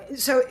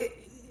 So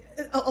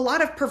a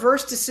lot of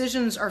perverse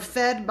decisions are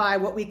fed by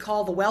what we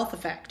call the wealth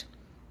effect.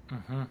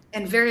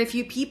 And very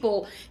few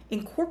people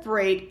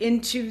incorporate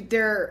into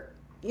their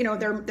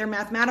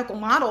mathematical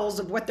models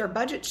of what their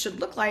budget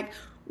should look like.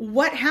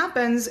 What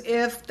happens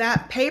if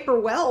that paper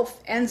wealth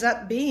ends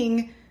up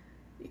being,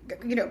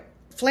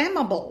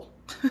 flammable?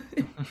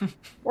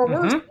 Or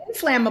worse,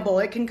 inflammable.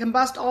 It can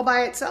combust all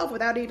by itself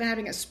without even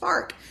having a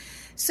spark.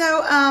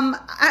 So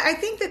I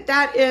think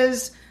that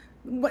is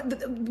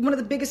one of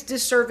the biggest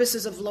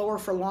disservices of lower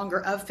for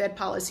longer of Fed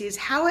policy is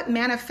how it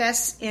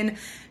manifests in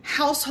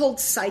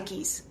household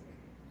psyches.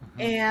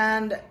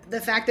 And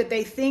the fact that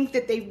they think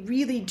that they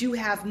really do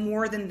have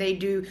more than they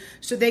do.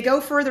 So they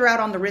go further out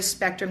on the risk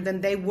spectrum than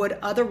they would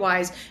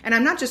otherwise. And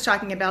I'm not just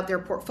talking about their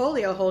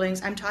portfolio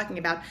holdings. I'm talking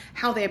about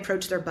how they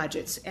approach their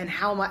budgets and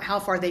how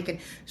far they can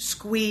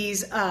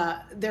squeeze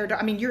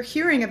you're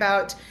hearing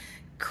about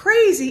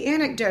crazy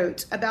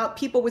anecdotes about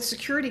people with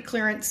security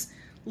clearance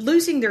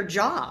losing their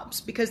jobs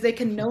because they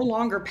can no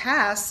longer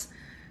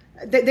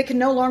they can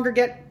no longer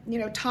get,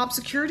 top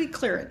security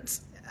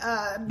clearance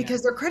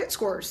because their credit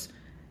scores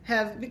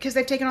because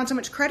they've taken on so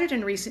much credit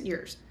in recent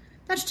years.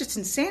 That's just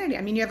insanity.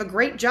 I mean, you have a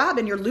great job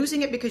and you're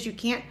losing it because you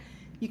can't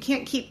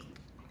keep,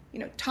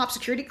 top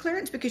security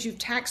clearance because you've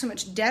tacked so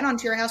much debt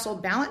onto your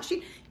household balance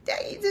sheet.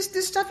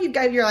 This stuff you've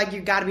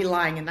got to be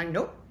lying. And I'm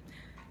nope.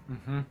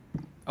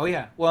 Oh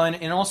yeah. Well,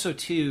 and also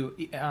too,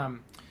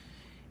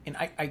 and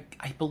I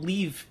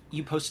believe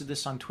you posted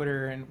this on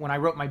Twitter, and when I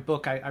wrote my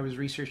book, I was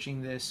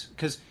researching this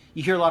because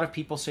you hear a lot of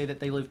people say that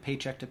they live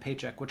paycheck to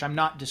paycheck, which I'm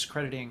not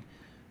discrediting.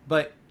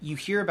 But you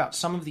hear about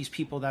some of these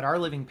people that are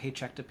living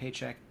paycheck to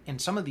paycheck,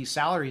 and some of these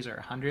salaries are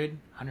 100,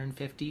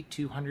 150,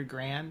 200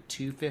 grand,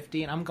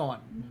 250. And I'm going,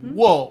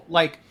 whoa,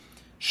 like,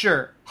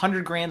 sure,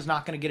 100 grand's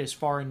not going to get as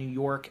far in New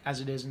York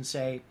as it is in,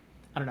 say,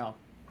 I don't know,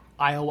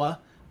 Iowa.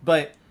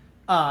 But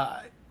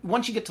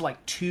once you get to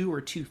like 2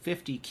 or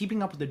 250,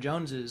 keeping up with the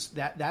Joneses,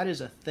 that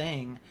is a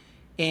thing.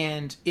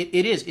 And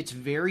it's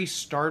very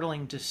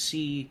startling to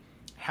see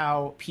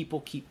how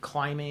people keep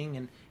climbing,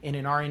 and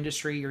in our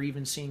industry, you're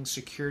even seeing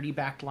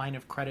security-backed line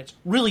of credits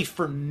really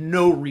for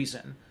no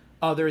reason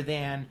other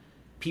than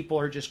people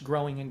are just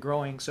growing and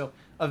growing. So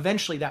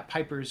eventually that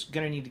piper's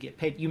going to need to get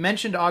paid. You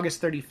mentioned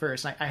August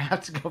 31st. I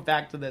have to go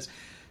back to this.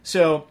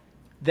 So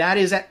that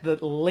is at the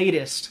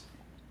latest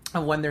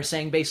when they're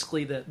saying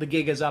basically the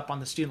gig is up on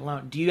the student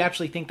loan. Do you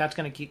actually think that's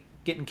going to keep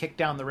getting kicked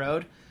down the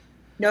road?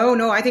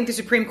 No, I think the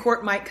Supreme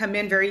Court might come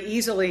in very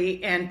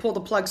easily and pull the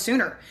plug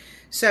sooner.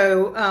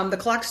 So the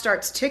clock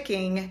starts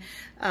ticking.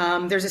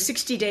 There's a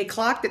 60-day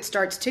clock that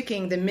starts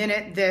ticking the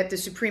minute that the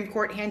Supreme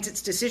Court hands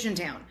its decision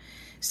down.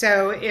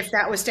 So if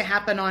that was to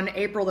happen on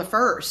April the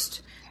 1st,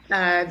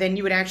 then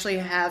you would actually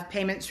have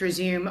payments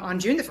resume on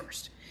June the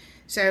 1st.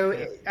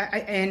 So,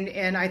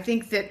 I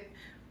think that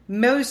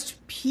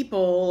most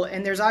people,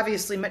 and there's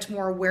obviously much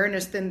more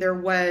awareness than there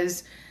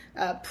was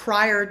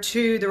prior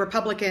to the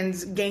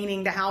Republicans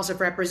gaining the House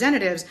of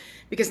Representatives,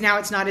 because now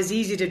it's not as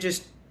easy to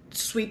just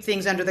sweep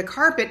things under the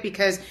carpet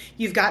because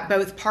you've got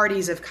both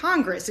parties of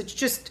Congress. It's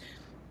just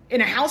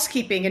in a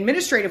housekeeping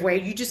administrative way,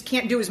 you just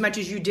can't do as much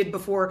as you did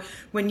before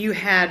when you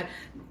had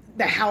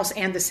the House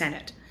and the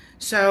Senate.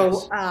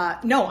 So,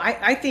 no,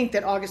 I think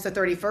that August the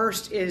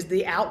 31st is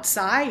the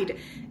outside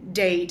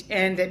date,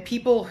 and that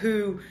people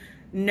who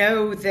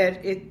know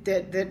that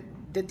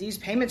that these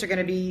payments are going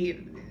to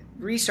be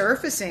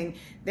resurfacing,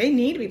 they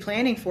need to be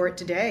planning for it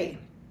today.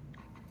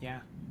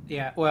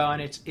 Yeah. Well,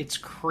 and it's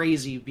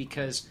crazy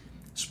because,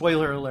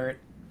 spoiler alert,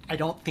 I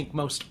don't think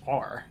most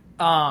are.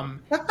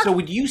 So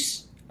would you?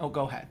 Oh,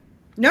 go ahead.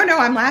 No,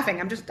 I'm laughing.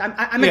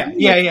 I'm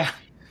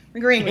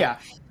agreeing with you.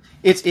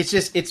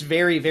 It's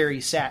very,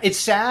 very sad. It's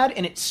sad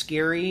and it's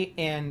scary.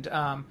 And,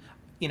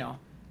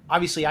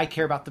 obviously I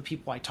care about the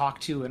people I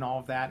talk to and all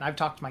of that. And I've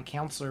talked to my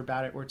counselor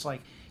about it, where it's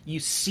like, you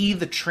see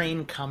the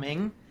train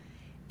coming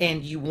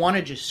and you want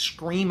to just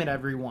scream at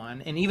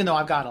everyone. And even though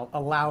I've got a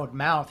loud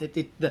mouth,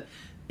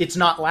 it's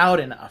not loud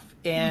enough.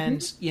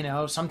 And,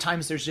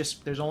 sometimes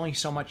there's only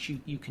so much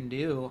you can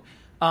do.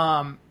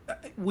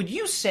 Would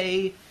you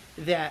say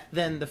that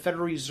then the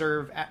Federal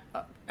Reserve,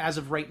 as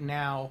of right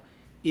now,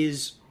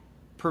 is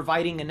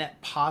providing a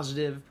net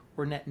positive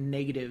or net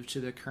negative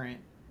to the current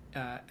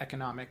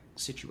economic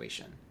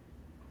situation?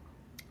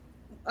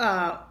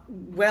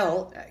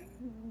 Well,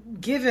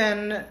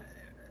 given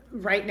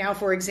right now,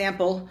 for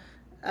example,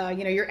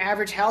 your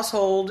average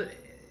household,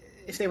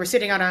 if they were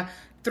sitting on a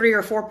 3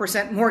 or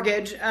 4%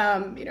 mortgage,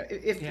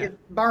 if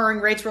borrowing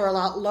rates were a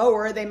lot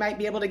lower, they might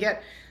be able to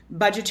get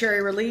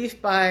budgetary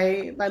relief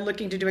by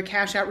looking to do a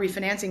cash out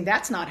refinancing.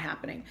 That's not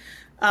happening.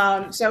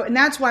 And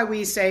that's why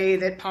we say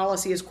that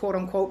policy is quote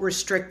unquote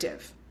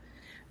restrictive.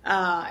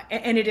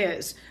 And it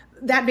is.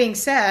 That being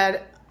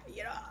said,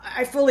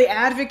 I fully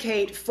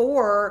advocate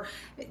for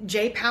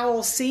Jay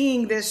Powell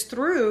seeing this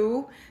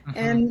through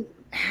and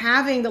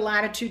having the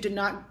latitude to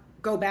not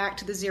go back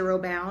to the zero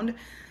bound,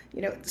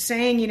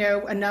 saying,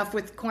 enough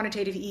with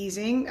quantitative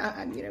easing.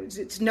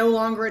 It's no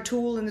longer a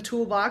tool in the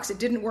toolbox. It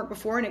didn't work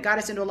before, and it got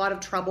us into a lot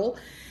of trouble.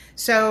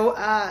 So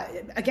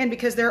again,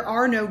 because there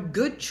are no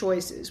good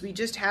choices, we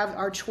just have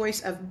our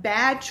choice of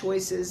bad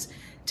choices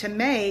to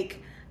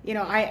make.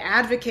 I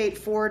advocate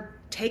for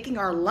taking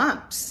our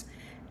lumps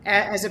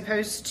as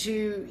opposed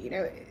to,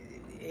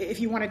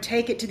 if you want to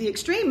take it to the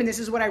extreme, and this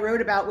is what I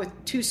wrote about with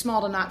too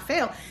small to not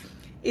fail.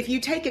 If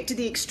you take it to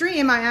the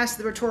extreme, I ask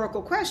the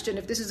rhetorical question: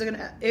 if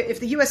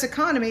the U.S.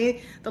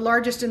 economy, the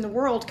largest in the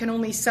world, can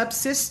only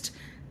subsist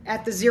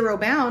at the zero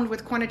bound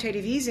with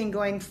quantitative easing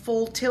going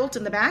full tilt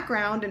in the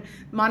background and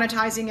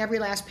monetizing every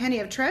last penny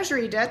of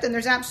Treasury debt, then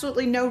there's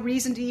absolutely no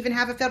reason to even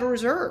have a Federal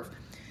Reserve,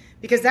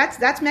 because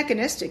that's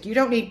mechanistic. You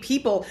don't need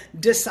people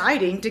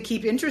deciding to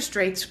keep interest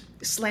rates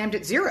slammed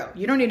at zero.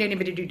 You don't need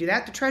anybody to do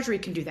that. The Treasury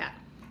can do that.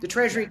 The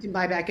Treasury can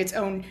buy back its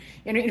own.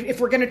 And if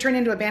we're going to turn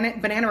into a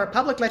banana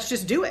republic, let's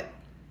just do it.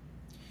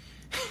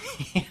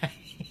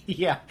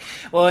 Yeah.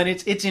 Well, and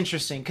it's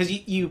interesting because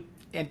you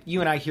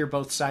and I hear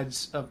both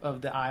sides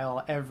of the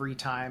aisle every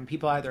time.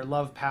 People either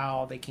love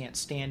Powell, they can't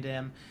stand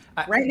him.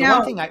 Right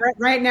now,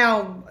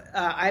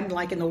 I'm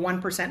like in the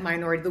 1%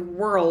 minority. The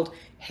world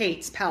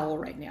hates Powell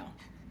right now.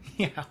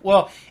 Yeah.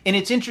 Well, and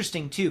it's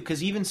interesting too,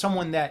 because even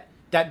someone that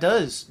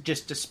does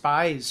just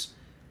despise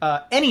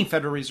any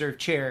Federal Reserve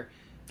chair,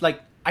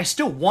 like, I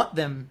still want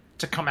them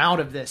to come out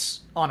of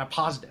this on a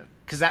positive,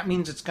 because that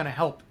means it's going to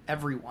help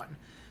everyone.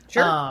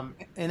 Sure.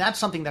 And that's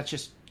something that's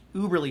just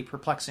uberly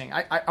perplexing.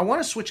 I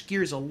want to switch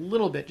gears a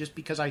little bit, just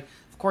because of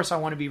course I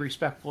want to be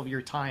respectful of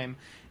your time.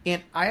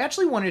 And I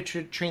actually wanted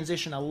to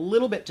transition a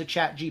little bit to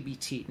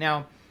ChatGPT.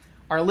 Now,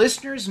 our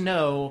listeners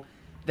know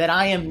that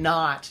I am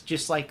not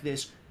just like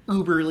this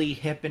uberly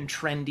hip and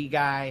trendy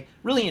guy,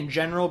 really in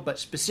general, but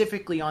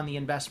specifically on the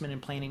investment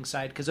and planning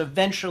side, because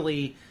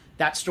eventually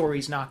that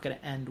story's not going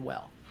to end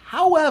well.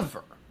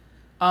 However,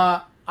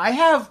 I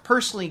have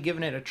personally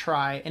given it a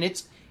try, and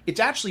it's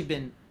actually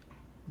been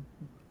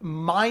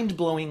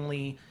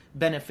mind-blowingly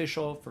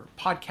beneficial for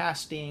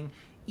podcasting,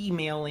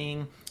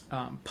 emailing,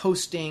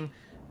 posting.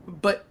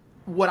 But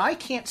what I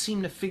can't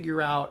seem to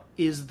figure out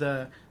is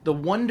the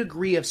 1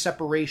 degree of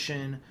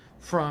separation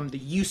from the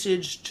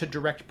usage to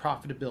direct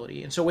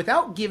profitability. And so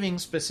without giving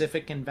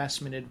specific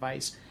investment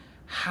advice,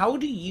 how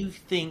do you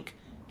think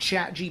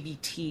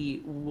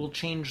ChatGPT will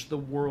change the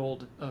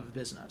world of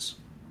business?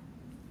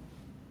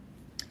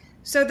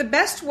 So the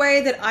best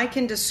way that I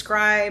can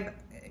describe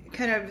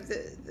kind of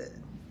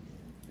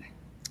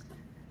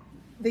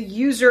the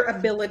user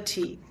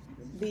ability,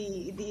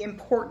 the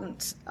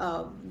importance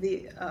of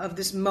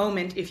this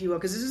moment, if you will,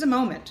 because this is a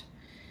moment.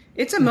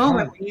 It's a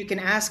moment when you can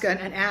ask an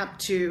app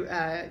to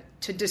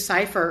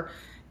decipher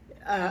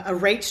a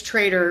rates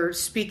trader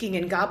speaking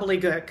in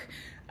gobbledygook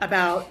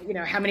about,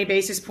 how many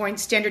basis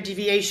points, standard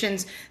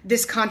deviations,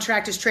 this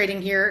contract is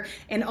trading here,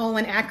 and all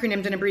in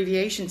acronyms and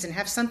abbreviations, and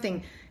have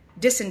something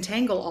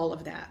disentangle all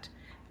of that.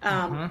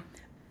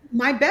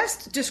 My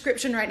best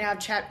description right now of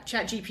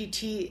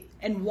ChatGPT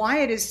and why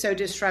it is so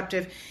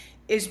disruptive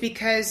is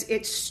because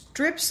it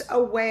strips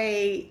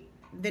away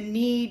the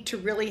need to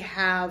really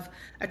have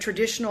a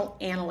traditional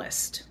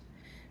analyst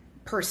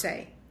per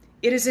se.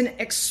 It is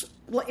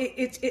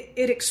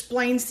it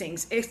explains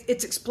things.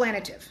 It's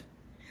explanative.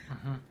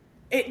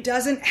 It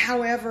doesn't,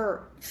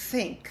 however,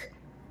 think.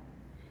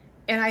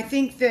 And I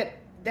think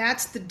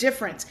that's the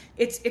difference.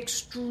 It's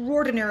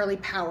extraordinarily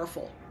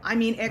powerful. I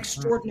mean,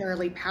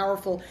 extraordinarily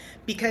powerful,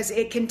 because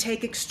it can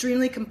take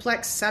extremely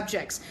complex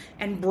subjects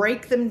and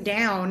break them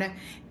down.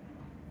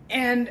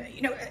 And,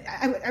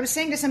 I was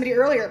saying to somebody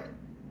earlier,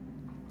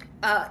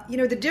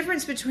 the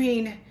difference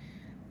between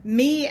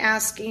me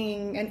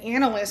asking an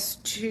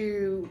analyst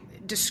to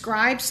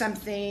describe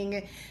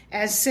something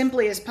as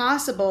simply as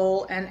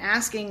possible and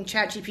asking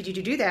ChatGPT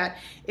to do that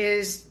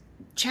is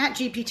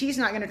ChatGPT is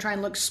not going to try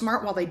and look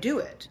smart while they do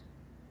it.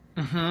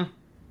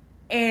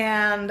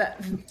 And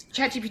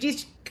ChatGPT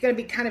is going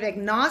to be kind of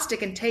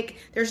agnostic and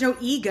there's no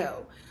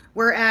ego.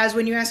 Whereas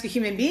when you ask a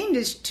human being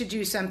to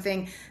do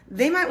something,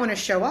 they might want to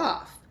show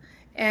off.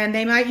 And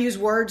they might use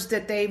words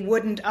that they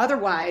wouldn't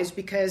otherwise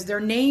because their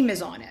name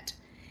is on it.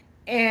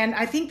 And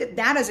I think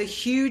that is a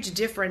huge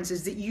difference,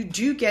 is that you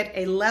do get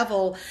a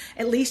level,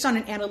 at least on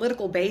an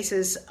analytical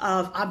basis,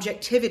 of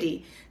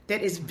objectivity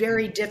that is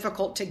very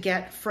difficult to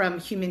get from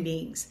human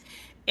beings.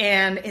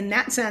 And in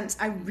that sense,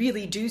 I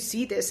really do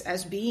see this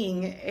as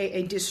being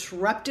a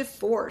disruptive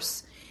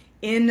force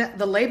in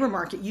the labor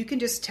market. You can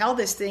just tell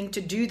this thing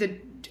to do to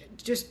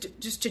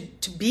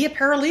be a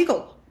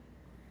paralegal,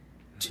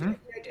 to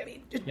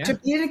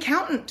be an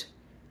accountant,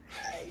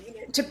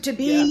 to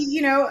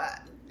be,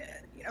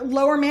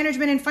 lower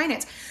management in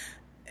finance,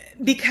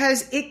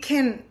 because it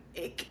can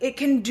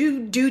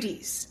do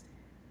duties.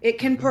 It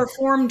can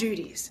perform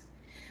duties.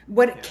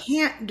 What it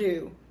can't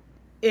do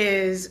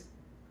is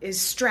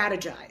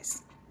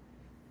strategize.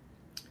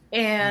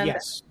 And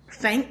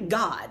thank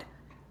God,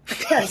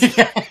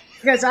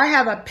 because I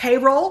have a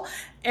payroll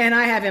and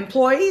I have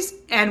employees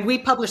and we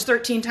publish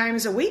 13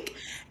 times a week,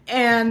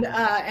 and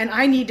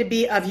I need to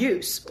be of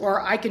use,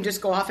 or I can just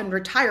go off and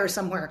retire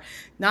somewhere.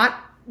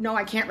 No,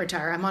 I can't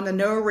retire. I'm on the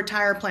no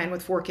retire plan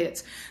with 4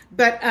 kids.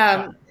 But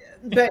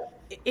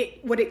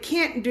what it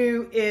can't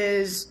do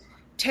is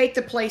take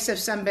the place of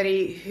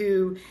somebody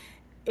who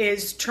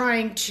is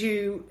trying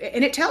to,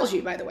 and it tells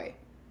you, by the way,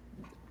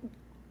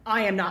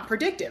 I am not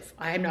predictive.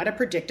 I am not a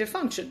predictive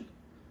function.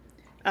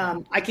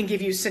 I can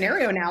give you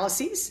scenario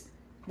analyses,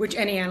 which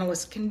any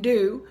analyst can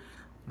do.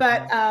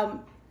 But,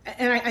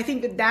 and I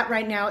think that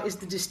right now is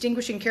the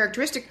distinguishing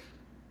characteristic.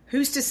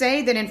 Who's to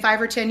say that in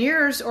 5 or 10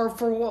 years, or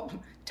for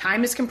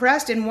time is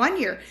compressed in 1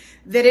 year,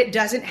 that it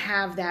doesn't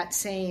have that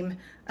same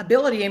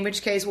ability, in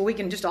which case, we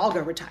can just all go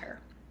retire.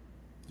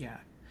 Yeah.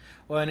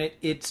 Well, and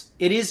it's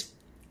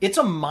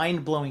a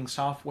mind-blowing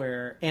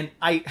software. And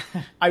I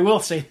will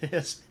say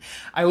this,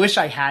 I wish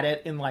I had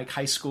it in like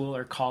high school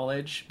or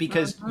college,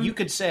 because you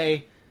could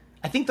say,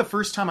 I think the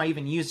first time I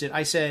even used it,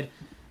 I said,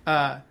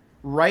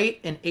 write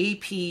an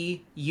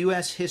AP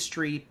U.S.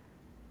 history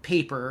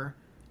paper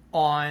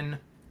on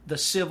the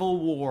Civil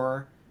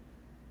War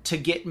to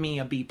get me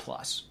a B+.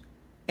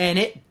 And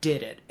it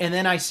did it. And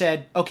then I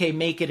said, okay,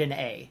 make it an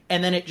A.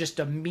 And then it just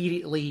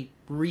immediately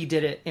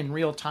redid it in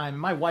real time.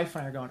 My wife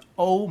and I are going,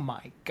 oh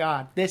my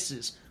God, this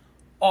is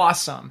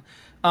awesome.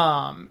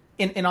 And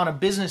on a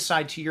business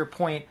side, to your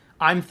point,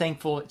 I'm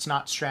thankful it's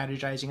not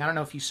strategizing. I don't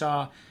know if you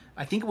saw,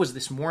 I think it was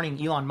this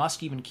morning, Elon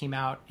Musk even came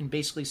out and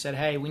basically said,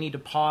 hey, we need to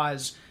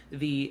pause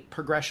the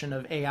progression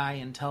of AI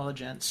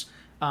intelligence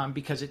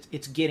because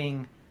it's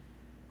getting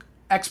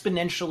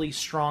exponentially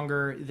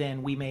stronger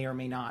than we may or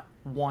may not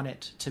want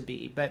it to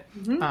be. But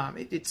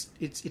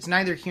it's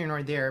neither here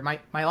nor there. My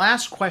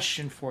last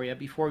question for you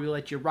before we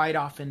let you ride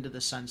off into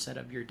the sunset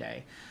of your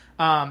day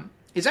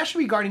is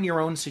actually regarding your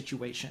own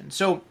situation.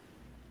 So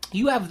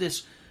you have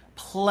this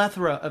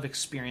plethora of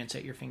experience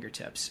at your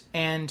fingertips.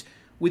 And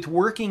with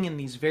working in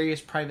these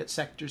various private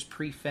sectors,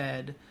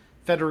 pre-Fed,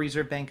 Federal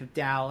Reserve Bank of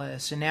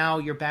Dallas, and now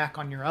you're back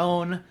on your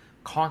own,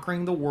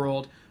 conquering the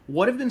world,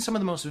 what have been some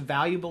of the most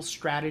valuable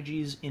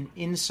strategies and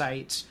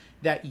insights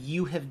that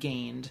you have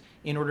gained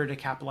in order to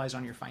capitalize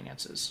on your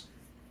finances?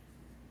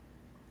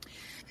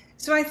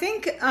 So I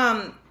think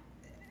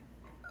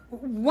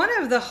one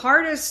of the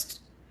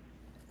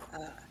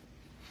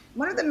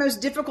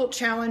most difficult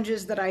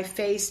challenges that I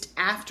faced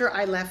after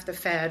I left the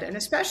Fed, and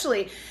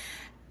especially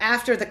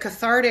after the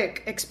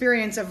cathartic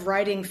experience of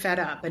writing Fed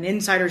Up, an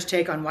insider's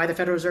take on why the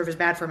Federal Reserve is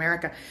bad for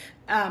America,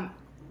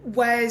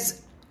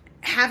 was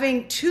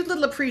having too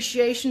little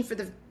appreciation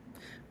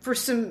for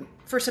some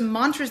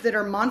mantras that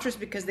are mantras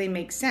because they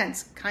make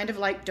sense, kind of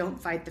like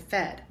 "Don't fight the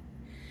Fed."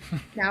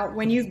 Now,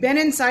 when you've been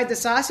inside the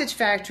sausage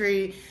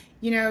factory,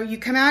 you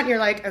come out and you're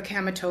like, okay,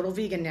 I'm a total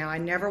vegan now. I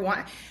never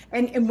want.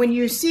 And when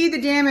you see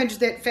the damage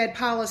that Fed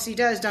policy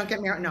does, don't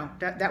get me wrong. No,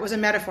 that was a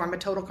metaphor. I'm a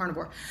total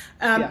carnivore.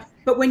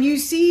 But when you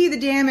see the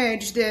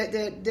damage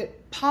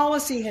that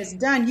policy has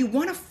done, you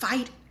want to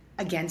fight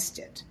against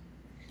it.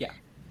 Yeah.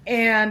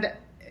 And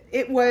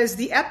it was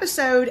the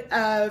episode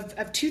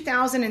of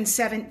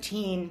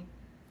 2017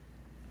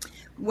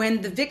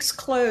 when the VIX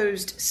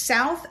closed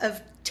south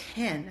of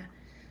 10.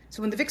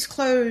 So when the VIX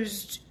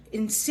closed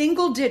in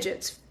single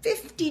digits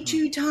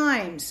 52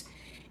 times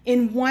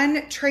in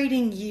one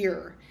trading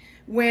year,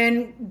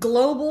 when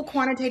global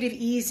quantitative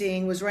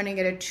easing was running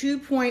at a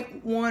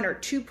 $2.1 or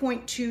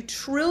 $2.2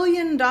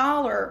 trillion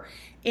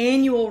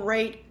annual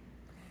rate,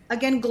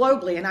 again,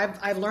 globally. And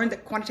I've learned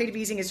that quantitative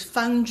easing is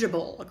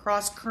fungible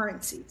across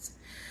currencies.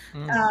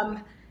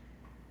 And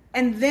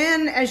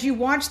then as you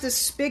watch the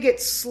spigot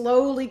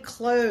slowly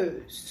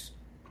close,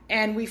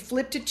 and we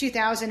flip to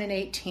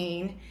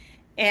 2018,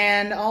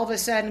 and all of a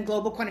sudden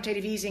global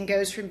quantitative easing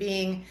goes from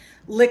being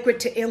liquid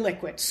to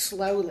illiquid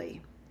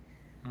slowly.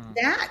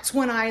 That's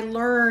when I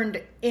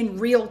learned in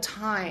real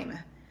time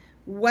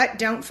what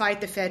 "Don't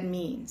fight the Fed"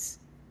 means.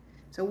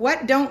 So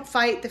what "Don't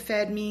fight the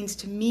Fed" means,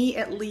 to me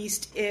at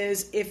least,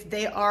 is if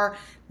they are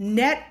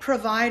net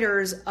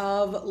providers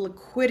of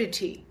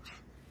liquidity,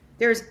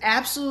 there's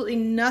absolutely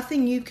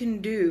nothing you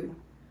can do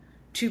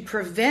to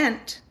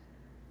prevent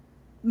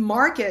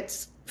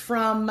markets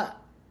from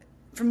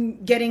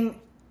getting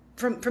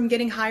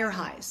higher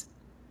highs.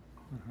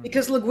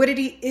 Because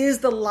liquidity is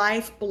the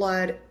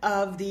lifeblood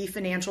of the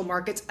financial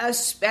markets,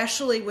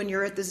 especially when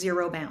you're at the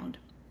zero bound.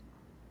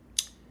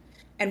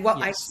 And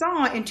what I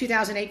saw in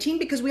 2018,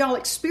 because we all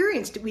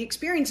experienced it, we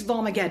experienced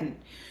Volmageddon.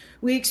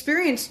 We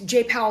experienced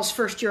Jay Powell's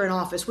first year in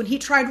office when he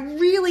tried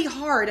really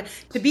hard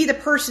to be the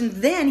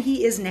person then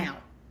he is now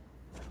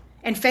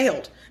and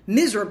failed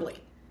miserably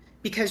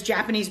because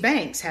Japanese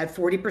banks had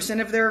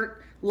 40% of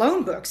their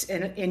loan books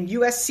in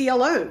U.S.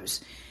 CLOs.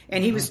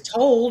 And he was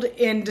told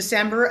in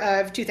December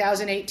of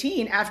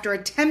 2018, after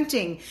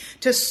attempting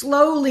to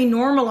slowly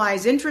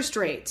normalize interest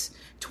rates,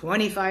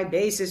 25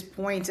 basis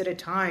points at a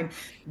time,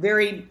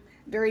 very,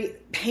 very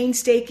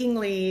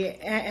painstakingly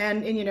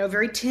and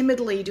very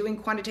timidly doing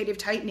quantitative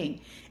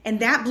tightening. And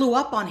that blew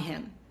up on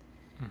him.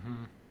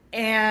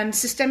 And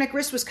systemic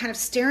risk was kind of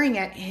staring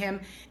at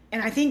him.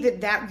 And I think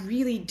that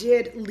really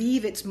did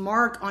leave its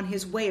mark on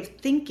his way of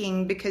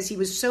thinking because he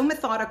was so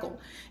methodical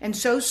and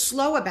so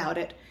slow about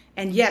it.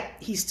 And yet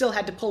he still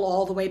had to pull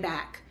all the way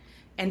back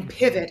and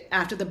pivot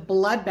after the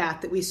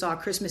bloodbath that we saw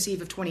Christmas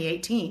Eve of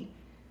 2018.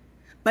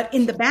 But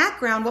in the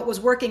background, what was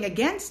working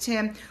against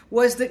him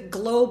was that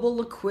global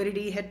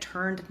liquidity had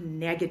turned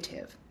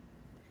negative.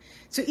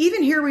 So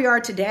even here we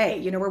are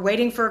today, we're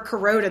waiting for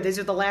Kuroda. These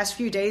are the last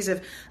few days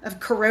of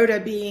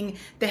Kuroda being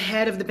the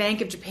head of the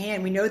Bank of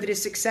Japan. We know that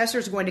his successor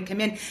is going to come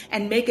in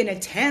and make an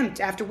attempt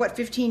after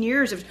 15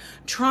 years of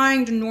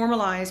trying to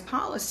normalize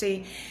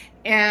policy.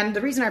 And the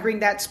reason I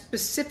bring that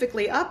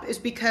specifically up is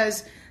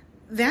because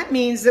that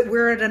means that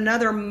we're at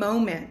another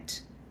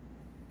moment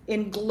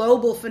in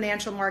global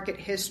financial market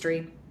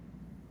history.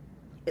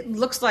 It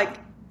looks like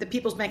the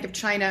People's Bank of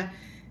China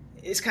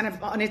is kind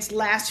of on its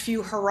last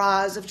few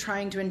hurrahs of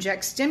trying to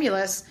inject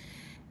stimulus.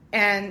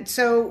 And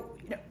so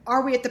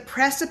are we at the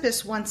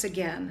precipice once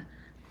again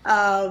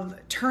of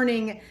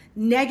turning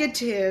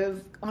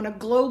negative on a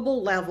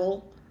global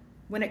level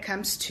when it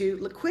comes to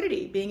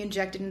liquidity being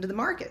injected into the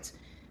markets?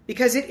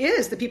 Because it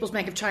is the People's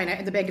Bank of China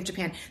and the Bank of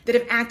Japan that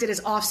have acted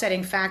as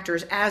offsetting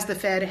factors as the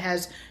Fed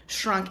has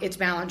shrunk its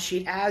balance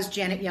sheet, as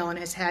Janet Yellen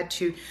has had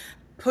to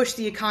push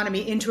the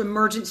economy into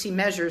emergency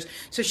measures.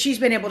 So she's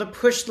been able to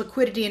push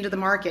liquidity into the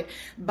market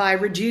by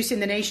reducing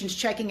the nation's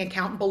checking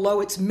account below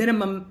its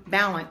minimum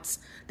balance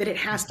that it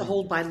has to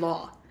hold by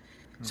law.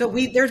 So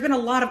there's been a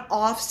lot of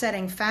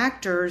offsetting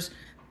factors,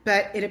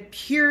 but it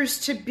appears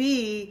to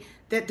be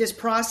that this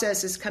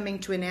process is coming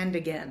to an end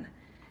again.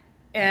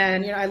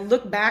 And, I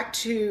look back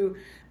to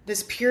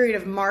this period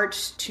of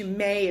March to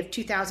May of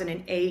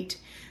 2008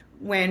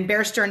 when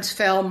Bear Stearns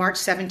fell March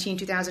 17,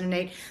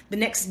 2008, the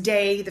next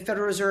day the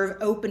Federal Reserve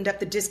opened up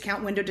the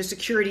discount window to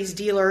securities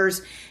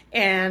dealers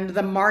and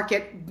the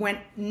market went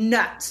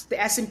nuts.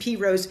 The S&P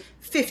rose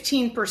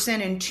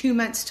 15% in 2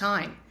 months'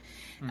 time.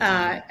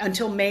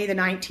 Until May the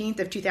 19th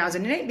of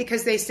 2008,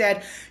 because they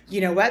said,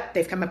 you know what,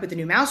 they've come up with a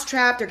new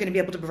mousetrap. They're going to be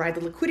able to provide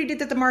the liquidity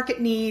that the market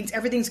needs.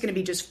 Everything's going to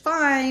be just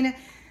fine.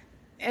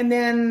 And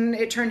then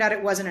it turned out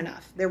it wasn't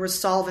enough. There were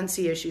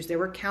solvency issues. There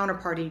was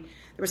counterparty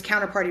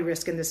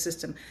risk in the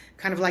system.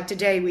 Kind of like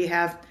today, we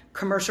have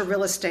commercial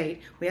real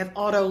estate. We have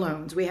auto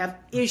loans. We have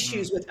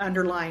issues with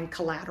underlying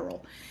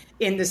collateral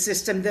in the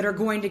system that are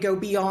going to go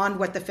beyond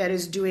what the Fed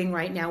is doing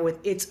right now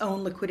with its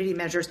own liquidity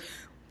measures.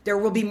 There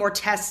will be more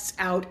tests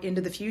out into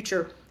the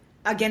future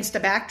against the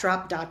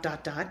backdrop,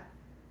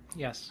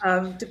 yes,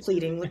 of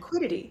depleting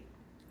liquidity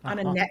on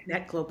a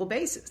net global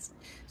basis.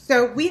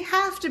 So we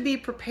have to be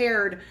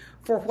prepared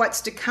for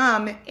what's to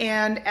come.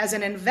 And as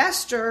an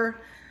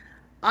investor,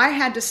 I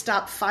had to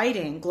stop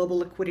fighting global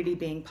liquidity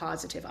being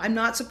positive. I'm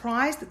not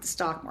surprised that the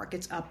stock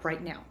market's up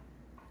right now.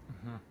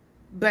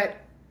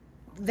 But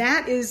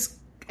that is,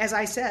 as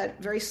I said,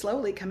 very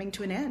slowly coming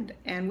to an end.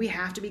 And we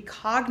have to be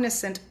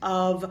cognizant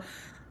of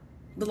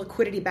the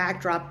liquidity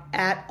backdrop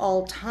at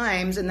all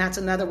times. And that's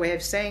another way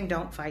of saying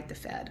don't fight the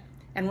Fed.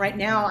 And right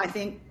now, I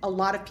think a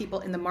lot of people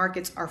in the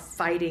markets are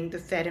fighting the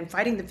Fed and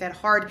fighting the Fed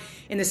hard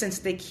in the sense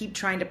that they keep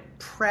trying to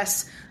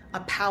press a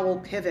Powell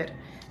pivot.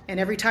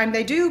 And every time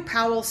they do,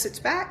 Powell sits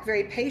back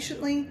very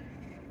patiently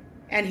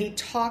and he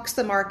talks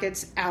the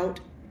markets out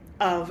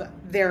of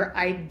their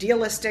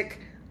idealistic,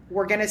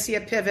 we're going to see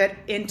a pivot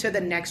into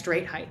the next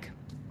rate hike.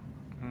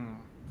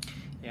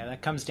 Yeah,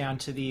 that comes down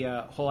to the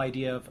whole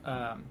idea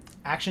of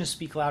actions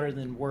speak louder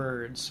than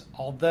words,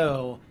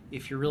 although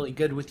if you're really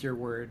good with your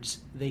words,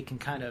 they can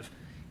kind of,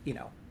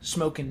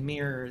 smoke and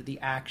mirror the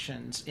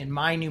actions. And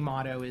my new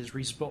motto is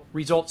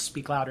results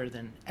speak louder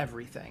than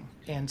everything.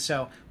 And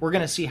so we're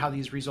going to see how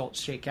these results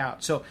shake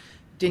out. So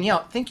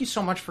Danielle, thank you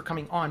so much for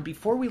coming on.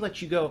 Before we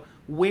let you go,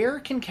 where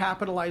can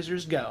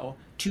capitalizers go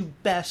to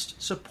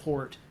best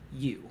support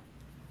you?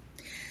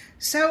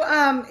 So,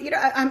 I'm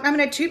going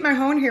to toot my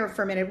horn here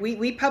for a minute.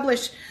 We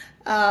publish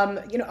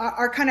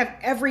our kind of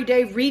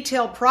everyday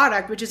retail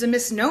product, which is a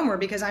misnomer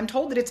because I'm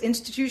told that its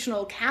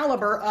institutional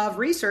caliber of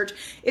research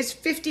is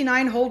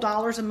 $59 whole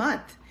a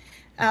month.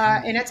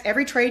 And that's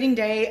every trading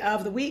day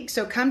of the week.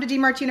 So come to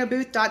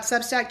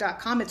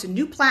DiMartinoBooth.substack.com. It's a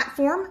new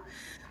platform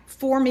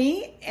for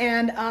me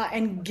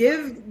and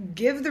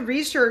give the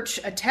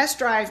research a test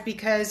drive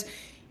because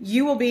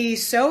you will be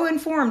so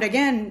informed.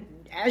 Again,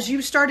 as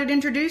you started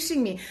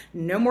introducing me,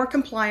 no more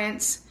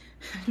compliance.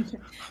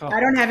 I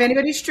don't have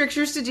anybody's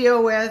strictures to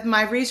deal with.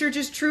 My research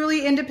is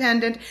truly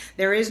independent.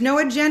 There is no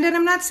agenda, and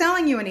I'm not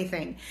selling you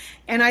anything.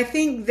 And I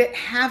think that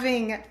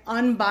having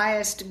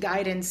unbiased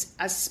guidance,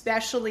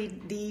 especially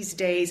these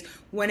days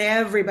when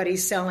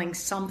everybody's selling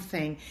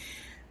something,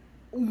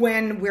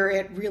 when we're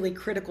at really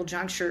critical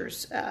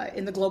junctures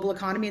in the global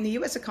economy, in the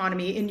U.S.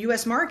 economy, in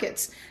U.S.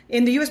 markets,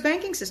 in the U.S.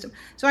 banking system.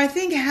 So I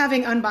think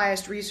having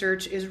unbiased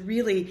research is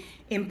really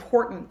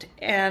important.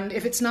 And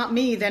if it's not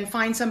me, then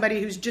find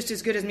somebody who's just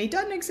as good as me.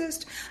 Doesn't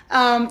exist.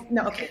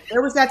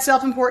 There was that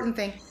self-important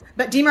thing.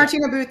 But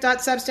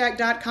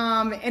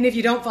DiMartinoBooth.substack.com. And if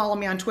you don't follow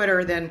me on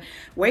Twitter, then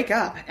wake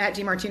up at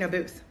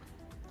DiMartinoBooth.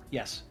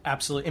 Yes,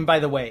 absolutely. And by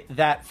the way,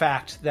 that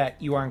fact that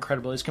you are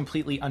incredible is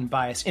completely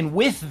unbiased. And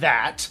with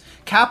that,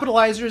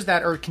 capitalizers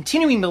that are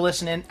continuing to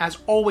listen in, as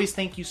always,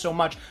 thank you so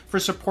much for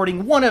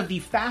supporting one of the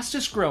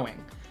fastest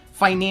growing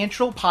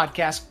financial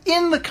podcasts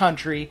in the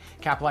country,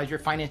 Capitalize Your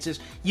Finances.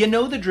 You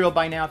know the drill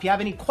by now. If you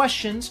have any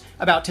questions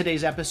about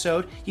today's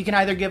episode, you can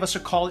either give us a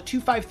call at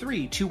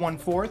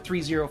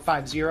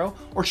 253-214-3050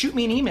 or shoot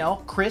me an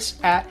email,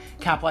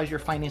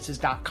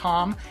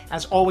 chris@capitalizeyourfinances.com.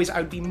 As always, I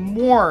would be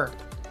more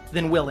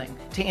than willing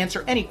to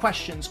answer any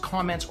questions,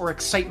 comments, or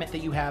excitement that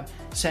you have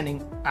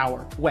sending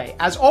our way.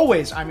 As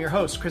always, I'm your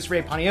host, Chris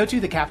Ray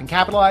Panayiotou, the Cap and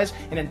Capitalize,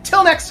 and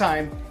until next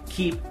time,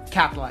 keep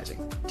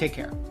capitalizing. Take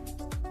care.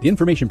 The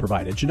information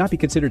provided should not be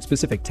considered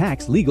specific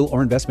tax, legal,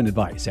 or investment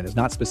advice and is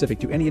not specific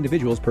to any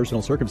individual's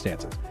personal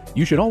circumstances.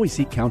 You should always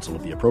seek counsel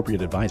of the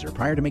appropriate advisor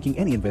prior to making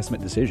any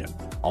investment decision.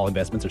 All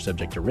investments are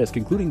subject to risk,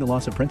 including the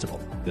loss of principal.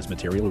 This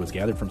material was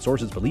gathered from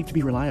sources believed to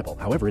be reliable.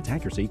 However, its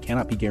accuracy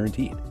cannot be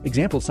guaranteed.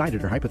 Examples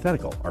cited are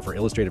hypothetical, are for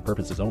illustrative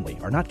purposes only,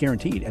 are not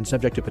guaranteed, and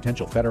subject to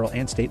potential federal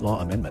and state law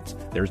amendments.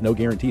 There is no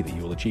guarantee that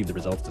you will achieve the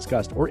results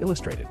discussed or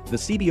illustrated. The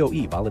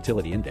CBOE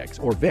Volatility Index,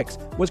 or VIX,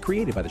 was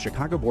created by the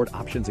Chicago Board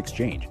Options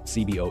Exchange,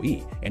 CBOE,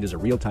 and is a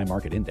real-time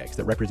market index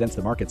that represents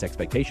the market's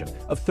expectation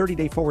of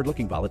 30-day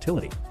forward-looking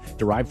volatility.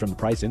 Derived from the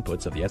price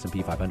inputs of the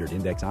S&P 500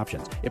 index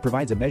options, it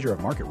provides a measure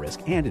of market risk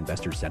and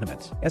investor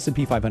sentiments.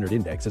 S&P 500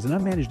 index is an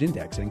unmanaged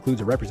index and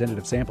includes a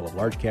representative sample of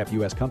large-cap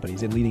U.S.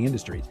 companies in leading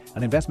industries.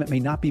 An investment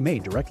may not be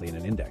made directly in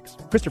an index.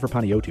 Christopher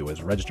Panayiotou is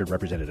a registered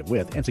representative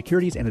with and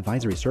securities and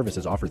advisory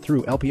services offered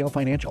through LPL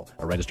Financial,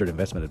 a registered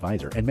investment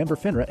advisor and member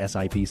FINRA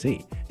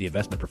SIPC. The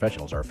investment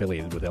professionals are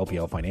affiliated with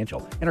LPL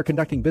Financial and are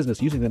conducting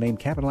business using the name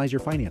Capitalize Your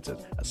Finances.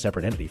 Finances, a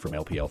separate entity from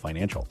LPL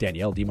Financial.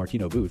 Danielle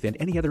DiMartino Booth and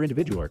any other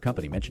individual or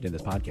company mentioned in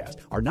this podcast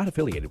are not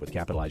affiliated with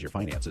Capitalize Your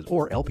Finances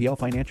or LPL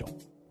Financial.